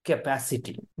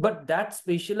capacity, but that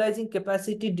spatializing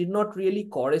capacity did not really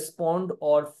correspond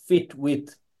or fit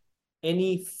with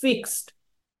any fixed,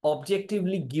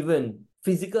 objectively given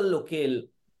physical locale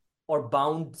or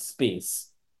bounded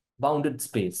space.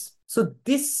 So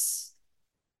this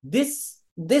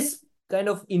kind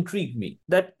of intrigued me,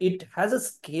 that it has a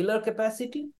scalar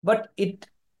capacity, but it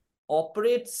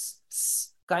operates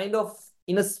kind of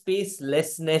in a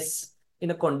spacelessness,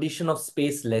 in a condition of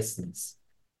spacelessness.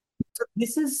 So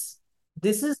this is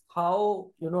how,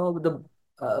 the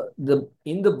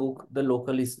in the book the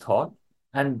local is thought,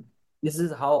 and this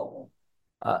is how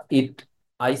it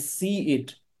I see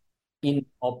it in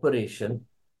operation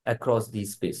across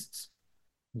these spaces.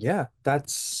 Yeah,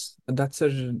 that's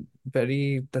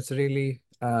really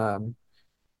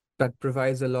that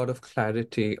provides a lot of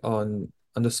clarity on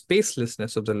the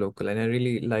spacelessness of the local, and I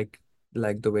really like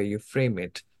the way you frame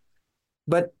it.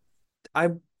 But I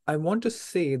I want to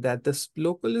say that this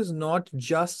local is not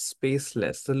just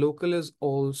spaceless. The local is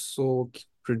also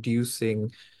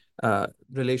producing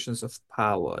relations of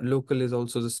power. Local is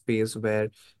also the space where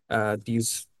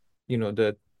these,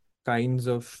 the kinds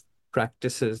of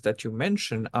practices that you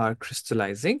mentioned are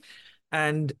crystallizing.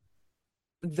 And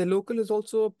the local is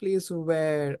also a place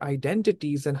where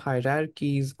identities and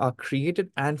hierarchies are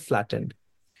created and flattened.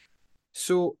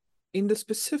 So, in the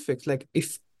specifics, like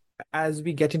if as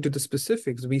we get into the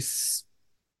specifics,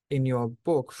 in your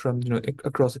book from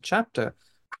across a chapter,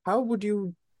 how would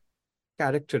you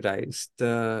characterize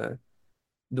the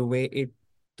way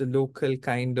the local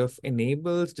kind of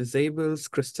enables, disables,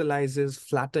 crystallizes,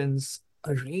 flattens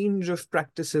a range of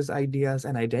practices, ideas,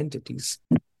 and identities.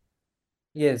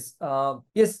 Yes, the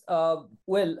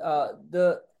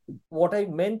what I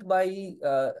meant by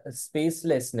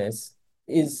spacelessness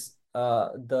is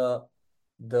the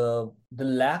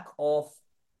lack of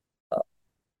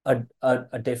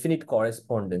a definite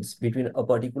correspondence between a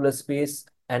particular space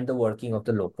and the working of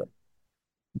the local.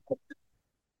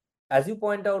 As you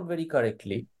point out very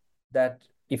correctly, that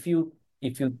if you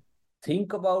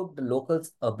think about the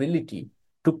local's ability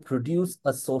to produce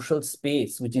a social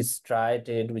space which is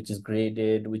striated, which is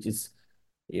graded, which is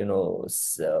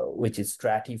which is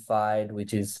stratified,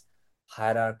 which is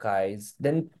hierarchized,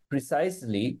 then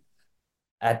precisely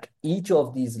at each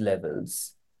of these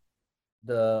levels,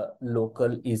 the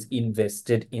local is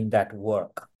invested in that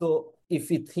work. So if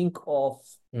we think of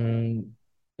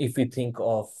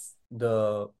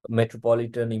the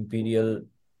metropolitan imperial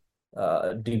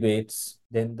debates,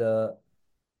 then the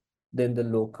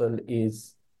local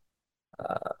is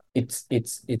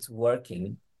it's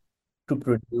working to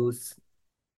produce,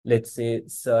 let's say,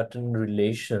 certain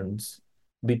relations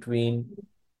between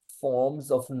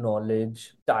forms of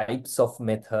knowledge, types of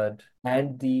method,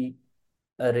 and the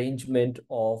arrangement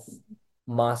of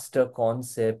master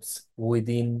concepts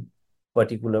within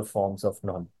particular forms of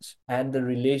knowledge. And the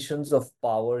relations of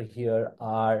power here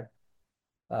are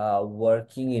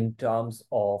working in terms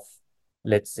of,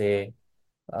 let's say,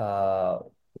 uh,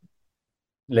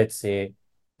 let's say,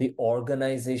 the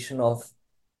organization of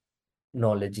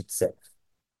knowledge itself.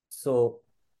 So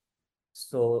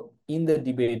in the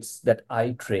debates that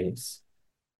I trace,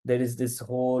 there is this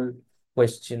whole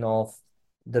question of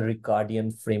the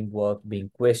Ricardian framework being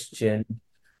questioned.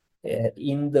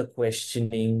 In the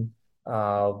questioning,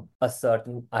 a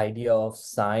certain idea of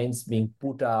science being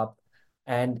put up,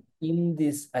 and in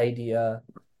this idea,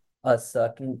 a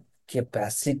certain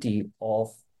capacity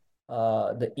of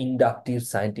the inductive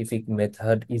scientific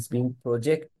method is being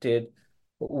projected,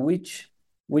 which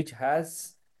which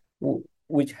has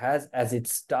which has as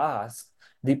its task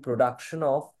the production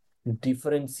of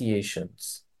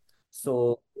differentiations.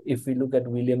 So if we look at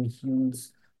William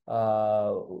Whewell's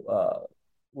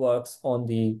works on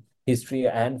the history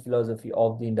and philosophy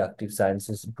of the inductive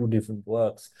sciences, two different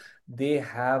works, they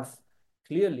have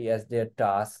clearly as their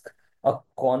task a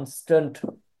constant,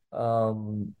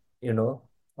 um, you know,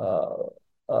 uh,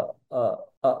 uh, uh,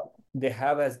 uh, they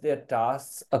have as their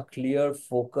tasks a clear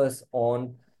focus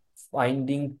on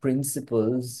finding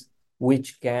principles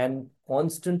which can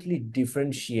constantly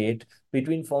differentiate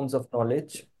between forms of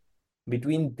knowledge,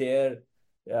 between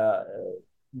uh,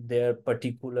 their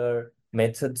particular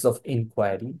methods of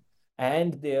inquiry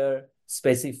and their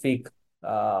specific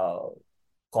uh,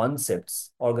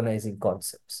 concepts, organizing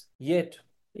concepts. Yet,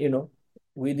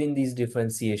 within these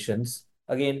differentiations,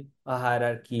 again, a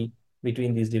hierarchy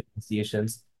between these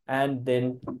differentiations, and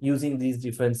then using these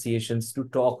differentiations to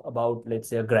talk about, let's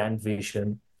say, a grand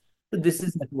vision. So this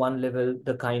is at one level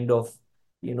the kind of,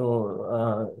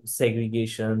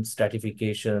 segregation,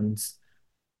 stratifications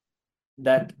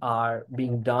that are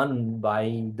being done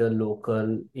by the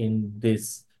local in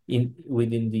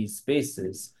within these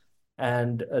spaces,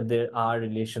 and there are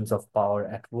relations of power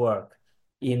at work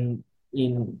in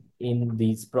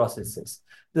these processes.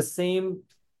 The same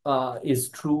is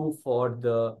true for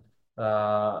the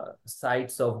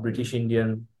sites of British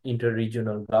Indian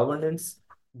interregional governance.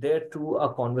 There too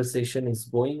a conversation is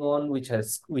going on which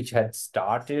had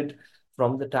started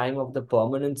from the time of the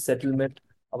permanent settlement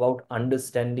about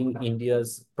understanding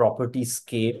India's property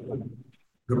scale,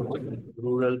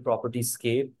 rural property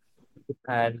scale,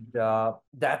 and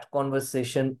that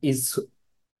conversation is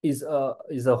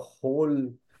a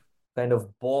whole kind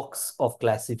of box of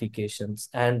classifications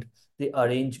and the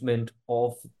arrangement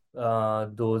of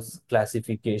those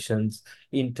classifications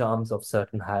in terms of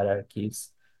certain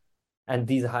hierarchies. And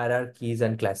these hierarchies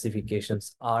and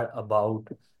classifications are about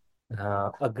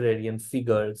agrarian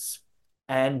figures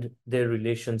and their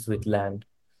relations with land.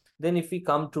 Then if we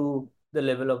come to the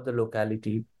level of the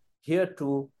locality, here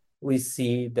too we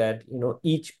see that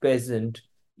each peasant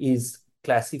is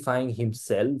classifying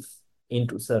himself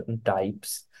into certain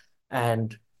types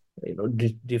and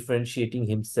differentiating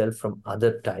himself from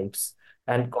other types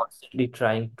and constantly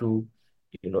trying to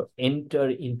enter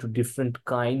into different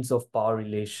kinds of power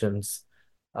relations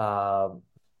uh,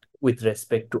 with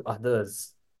respect to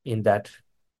others in that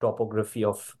topography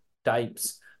of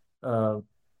types.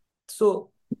 So,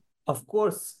 of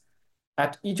course,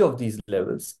 at each of these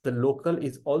levels, the local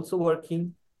is also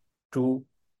working to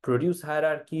produce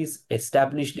hierarchies,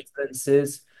 establish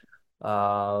differences,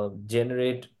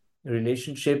 generate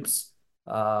relationships,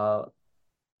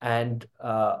 and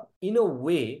in a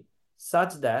way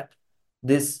such that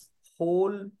this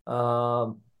whole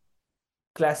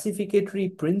classificatory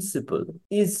principle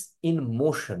is in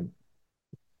motion.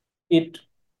 It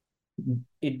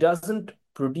doesn't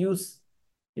produce,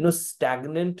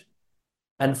 stagnant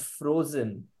and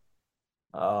frozen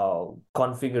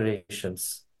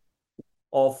configurations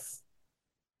of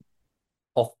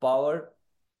power,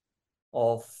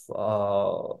 of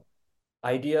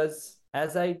ideas.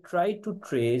 As I try to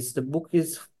trace, the book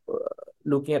is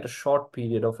looking at a short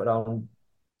period of around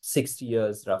 60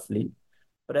 years roughly.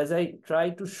 But as I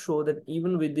try to show that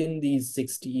even within these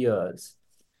 60 years,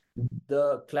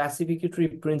 the classificatory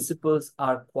principles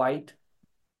are quite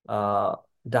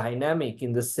dynamic,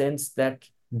 in the sense that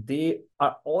they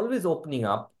are always opening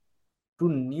up to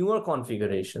newer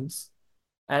configurations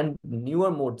and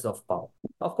newer modes of power.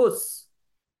 Of course,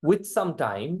 with some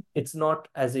time, it's not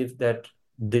as if that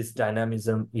this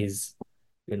dynamism is,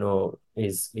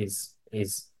 is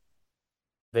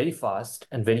very fast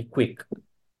and very quick.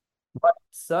 But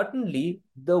certainly,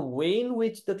 the way in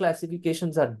which the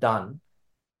classifications are done,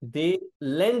 they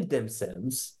lend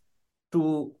themselves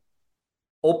to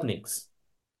openings.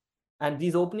 And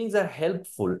these openings are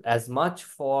helpful as much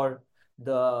for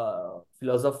the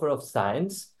philosopher of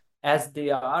science as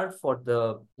they are for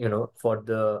the, for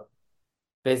the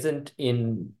peasant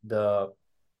in the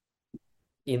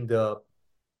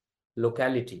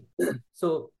locality.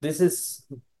 So this is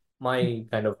my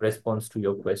kind of response to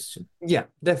your question. Yeah,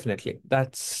 definitely.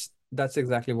 That's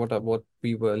exactly what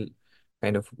we were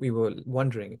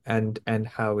wondering, and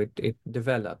how it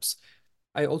develops.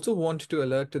 I also want to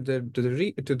alert to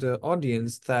the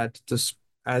audience that just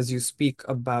as you speak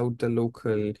about the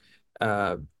local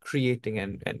creating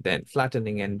and then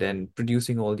flattening and then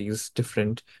producing all these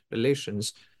different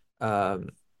relations, um,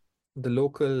 the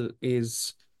local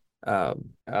is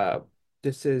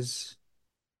this is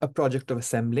a project of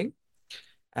assembling.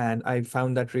 And I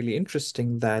found that really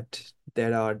interesting that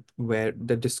there are where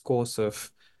the discourse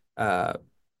of uh,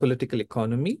 political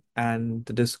economy and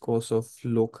the discourse of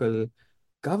local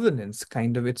governance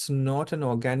kind of, it's not an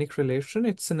organic relation.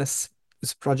 It's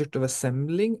a project of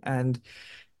assembling, and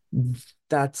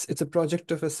it's a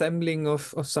project of assembling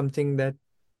of something that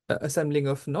assembling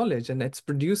of knowledge, and it's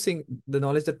producing the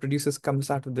knowledge that produces comes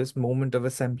out of this moment of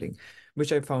assembling,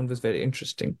 which I found was very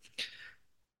interesting.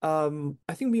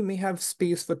 I think we may have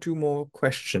space for two more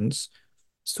questions.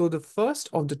 So the first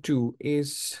of the two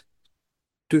is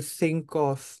to think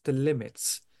of the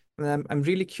limits. And I'm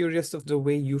really curious of the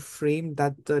way you frame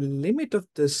that the limit of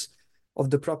this, of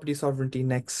the property sovereignty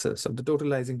nexus, of the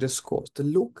totalizing discourse, the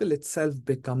local itself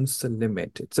becomes the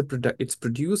limit. It's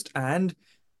produced, and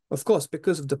of course,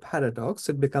 because of the paradox,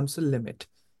 it becomes a limit.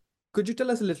 Could you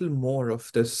tell us a little more of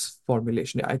this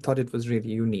formulation? I thought it was really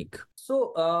unique.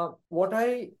 So what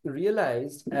I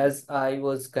realized as I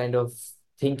was kind of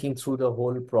thinking through the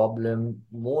whole problem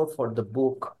more for the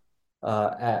book,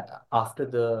 after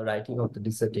the writing of the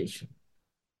dissertation,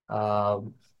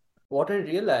 um, what I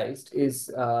realized is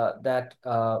that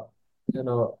you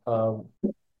know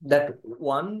that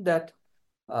one that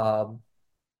um,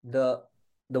 the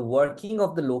working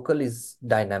of the local is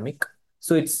dynamic,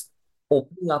 so it's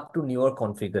opening up to newer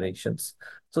configurations.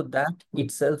 So that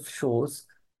itself shows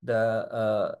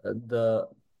the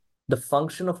the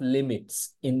function of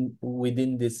limits in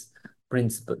within this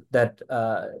principle, that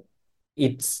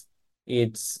it's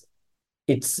it's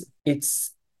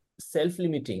it's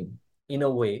self-limiting in a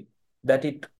way that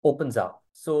it opens up.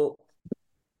 So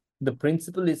the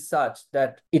principle is such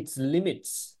that its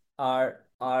limits are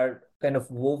kind of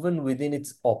woven within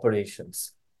its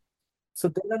operations. So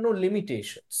there are no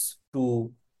limitations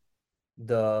to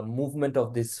the movement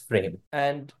of this frame.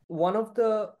 And one of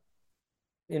the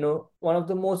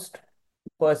most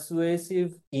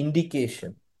persuasive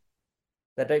indication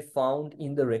that I found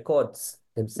in the records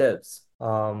themselves,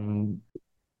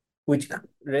 which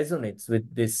resonates with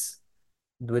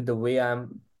with the way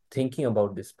I'm thinking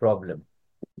about this problem,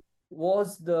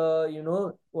 was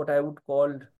the, what I would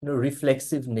call,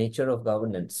 reflexive nature of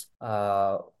governance.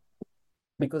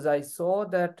 Because I saw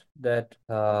that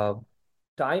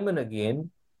time and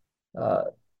again, uh,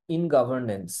 in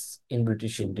governance in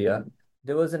British India,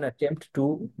 there was an attempt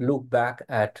to look back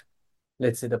at,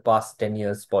 let's say, the past 10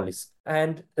 years policy.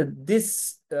 And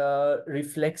this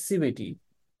reflexivity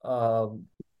uh,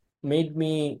 made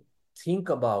me think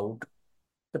about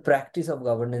the practice of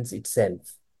governance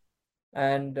itself.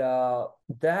 And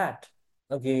that,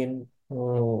 again,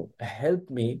 helped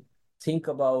me think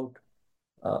about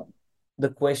uh, the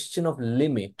question of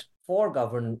limit for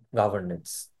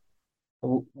governance.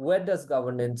 Where does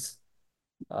governance,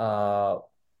 let's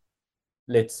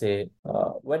say,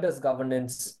 where does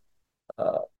governance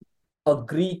uh,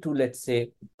 agree to, let's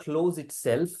say, close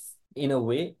itself in a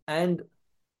way and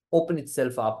open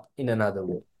itself up in another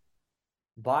way.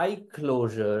 By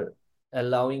closure,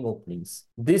 allowing openings.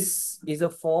 This is a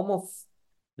form of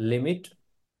limit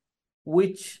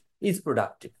which is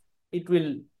productive. It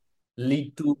will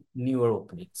lead to newer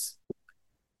openings.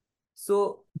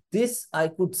 So this I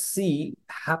could see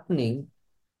happening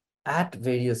at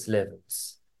various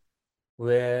levels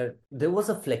where there was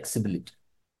a flexibility.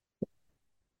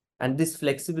 And this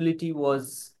flexibility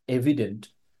was evident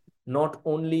not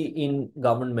only in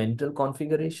governmental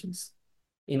configurations,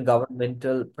 in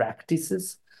governmental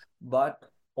practices, but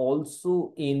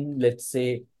also in,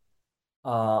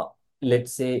 uh,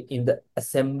 let's say, in the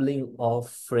assembling of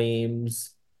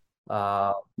frames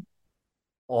uh,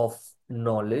 of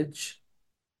knowledge,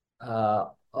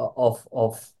 of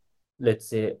let's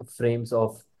say frames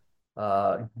of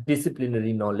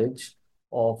disciplinary knowledge,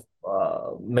 of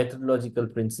methodological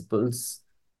principles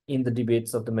in the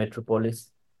debates of the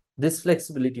metropolis. This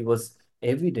flexibility was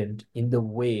evident in the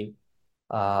way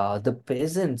the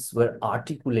peasants were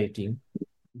articulating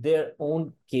their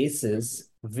own cases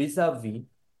vis-a-vis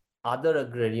other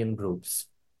agrarian groups.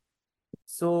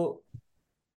 So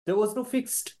there was no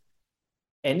fixed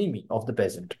enemy of the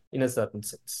peasant in a certain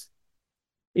sense.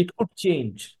 It could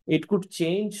change. It could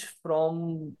change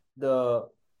from the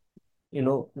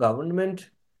government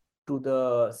to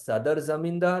the Sadar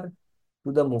Zamindar,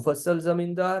 to the Mufassal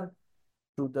Zamindar,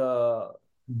 to the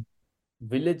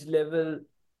village level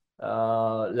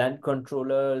land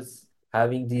controllers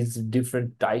having these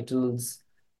different titles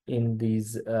in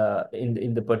these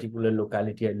in the particular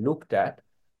locality I looked at.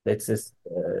 Let's say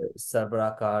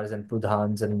Sarbarakars and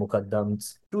Pradhans and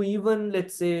Mukaddams, to even,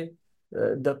 let's say,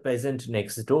 the peasant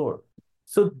next door.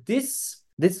 So this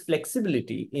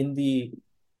flexibility in the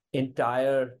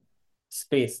entire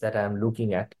space that I'm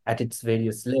looking at its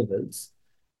various levels,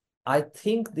 I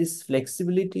think this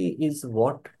flexibility is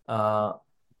what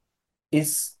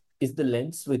is the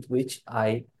lens with which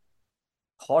I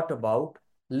thought about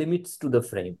limits to the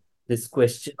frame. This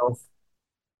question of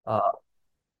uh,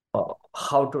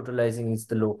 how totalizing is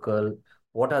the local,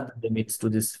 what are the limits to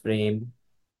this frame?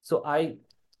 So I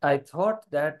thought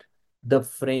that the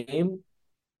frame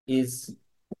is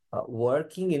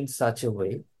working in such a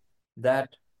way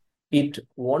that it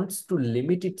wants to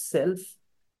limit itself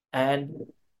and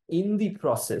in the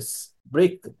process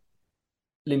break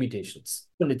limitations,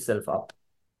 open itself up.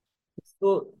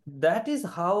 So that is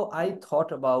how I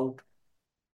thought about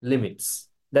limits.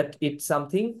 That uh, it's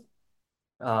something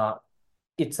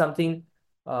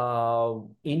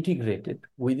integrated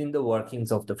within the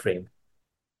workings of the frame.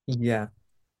 Yeah,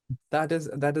 that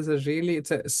is a really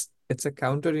it's a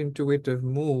counterintuitive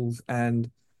move, and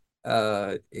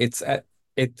it's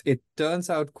it turns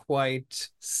out quite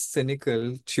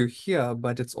cynical to hear,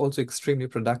 but it's also extremely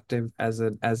productive as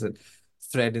a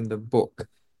thread in the book.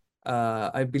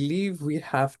 I believe we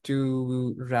have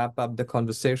to wrap up the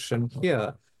conversation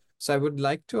here. So I would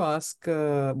like to ask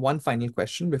one final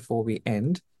question before we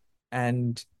end,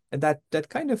 and that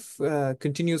kind of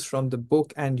continues from the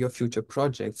book and your future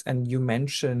projects. And you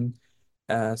mentioned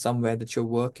somewhere that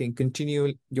you're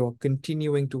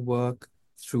continuing to work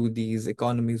through these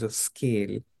economies of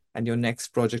scale, and your next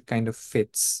project kind of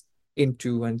fits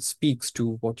into and speaks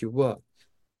to what you work.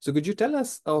 So could you tell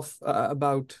us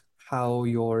about how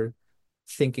you're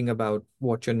thinking about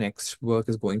what your next work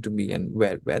is going to be and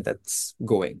where that's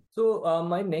going? So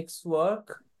my next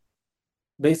work,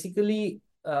 basically,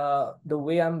 the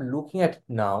way I'm looking at it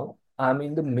now, I'm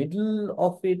in the middle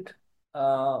of it,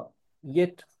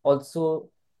 yet also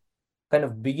kind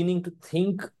of beginning to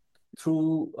think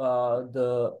through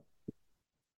the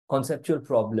conceptual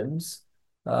problems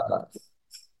uh,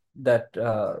 that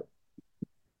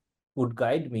would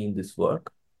guide me in this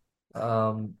work.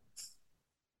 Um,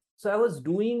 so I was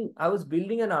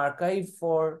building an archive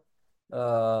for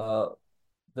uh,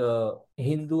 the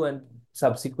Hindu and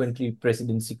subsequently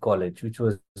Presidency College, which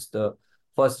was the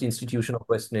first institution of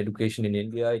Western education in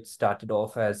India. It started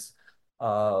off as,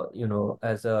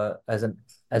 as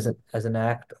an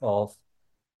act uh,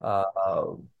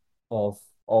 of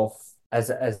as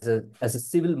a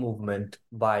civil movement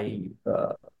by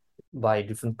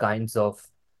different kinds of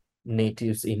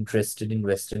natives interested in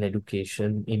Western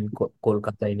education in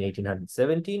Kolkata in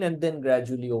 1817, and then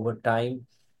gradually over time,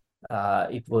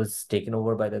 it was taken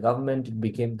over by the government. It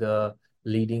became the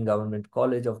leading government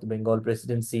college of the Bengal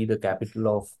Presidency, the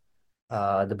capital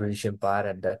of the British Empire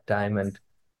at that time, and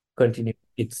continued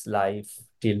its life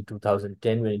till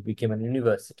 2010 when it became an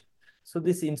university. So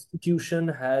this institution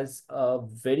has a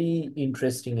very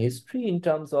interesting history in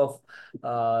terms of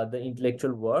the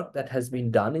intellectual work that has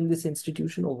been done in this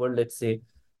institution over, let's say,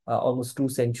 almost 2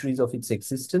 centuries of its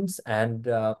existence, and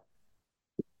uh,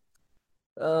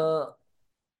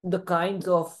 the kinds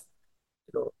of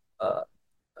you know, uh,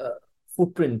 uh,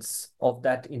 footprints of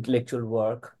that intellectual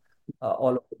work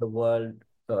all over the world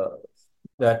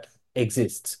that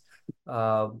exists.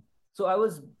 So I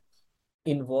was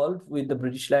involved with the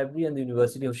British Library and the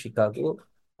University of Chicago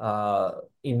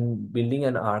in building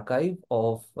an archive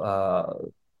of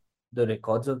the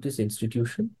records of this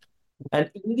institution.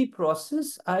 And in the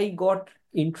process, I got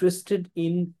interested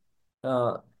in,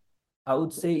 I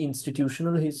would say,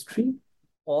 institutional history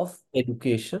of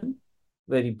education,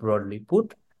 very broadly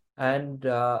put. And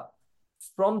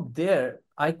from there,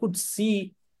 uh, I could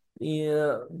see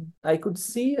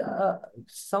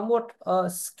somewhat a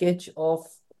sketch of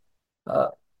uh,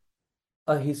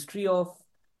 a history of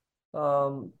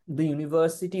the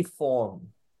university form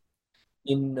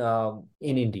in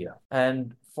India.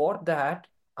 And for that,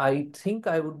 I think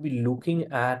I would be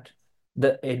looking at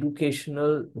the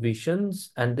educational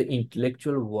visions and the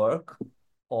intellectual work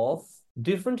of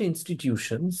different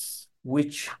institutions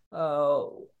which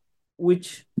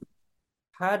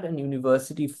had an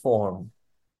university form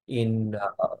in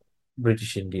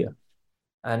British India.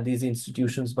 And these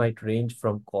institutions might range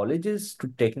from colleges to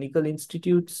technical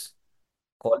institutes,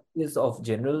 colleges of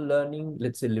general learning,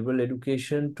 let's say liberal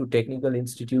education, to technical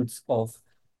institutes of,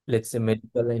 let's say,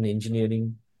 medical and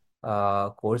engineering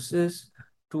courses,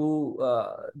 to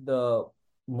the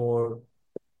more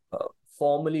uh,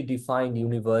 formally defined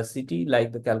university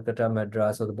like the Calcutta,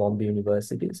 Madras, or the Bombay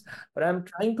universities. But I'm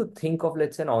trying to think of,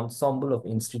 let's say, an ensemble of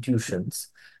institutions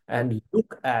and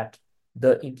look at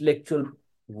the intellectual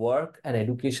work and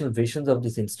educational visions of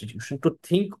this institution to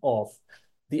think of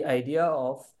the idea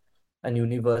of an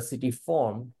university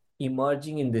form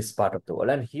emerging in this part of the world.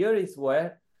 And here is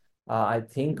where I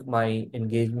think my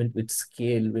engagement with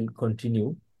scale will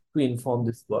continue to inform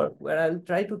this work, where I'll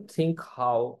try to think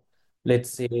how,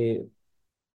 let's say,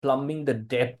 plumbing the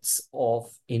depths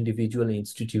of individual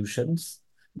institutions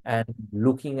and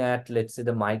looking at, let's say,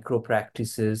 the micro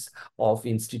practices of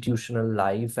institutional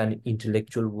life and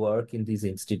intellectual work in these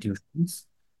institutions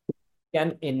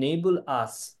can enable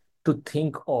us to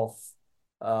think of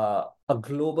a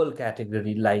global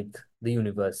category like the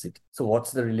university. So,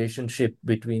 what's the relationship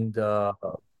between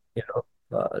you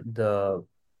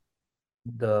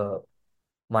the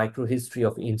micro history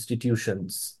of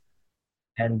institutions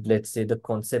and, let's say, the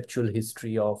conceptual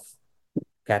history of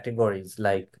categories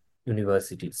like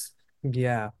universities?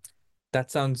 Yeah,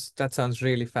 that sounds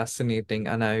really fascinating,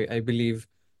 and I believe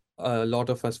a lot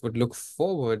of us would look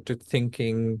forward to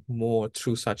thinking more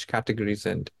through such categories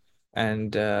and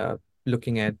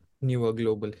looking at newer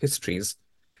global histories.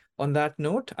 On that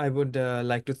note, I would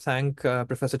like to thank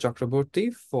Professor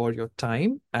Chakraborty for your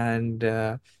time and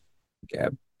uh,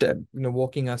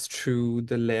 walking us through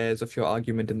the layers of your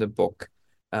argument in the book.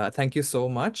 Thank you so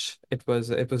much. It was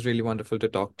really wonderful to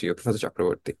talk to you, Professor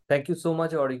Chakraborty. Thank you so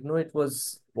much, Origno. It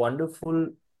was wonderful,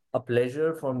 a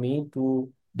pleasure for me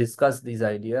to discuss these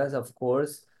ideas. Of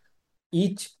course,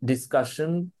 each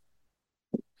discussion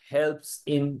helps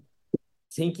in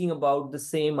thinking about the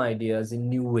same ideas in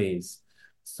new ways.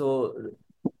 So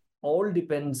all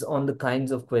depends on the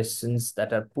kinds of questions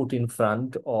that are put in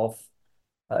front of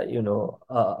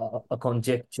a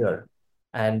conjecture,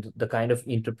 and the kind of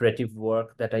interpretive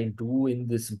work that I do in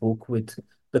this book with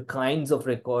the kinds of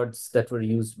records that were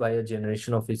used by a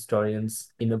generation of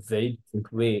historians in a very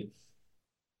different way,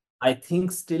 I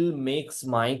think still makes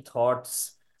my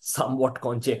thoughts somewhat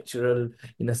conjectural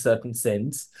in a certain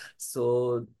sense.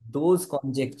 So those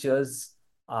conjectures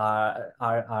are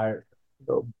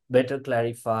better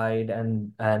clarified,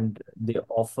 and they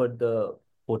offer the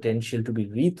potential to be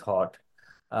rethought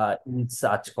in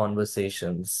such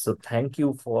conversations. So thank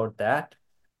you for that.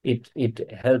 It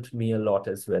helped me a lot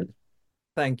as well.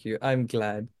 Thank you. I'm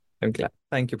glad. I'm glad.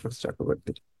 Thank you, Professor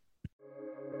Chakraborty.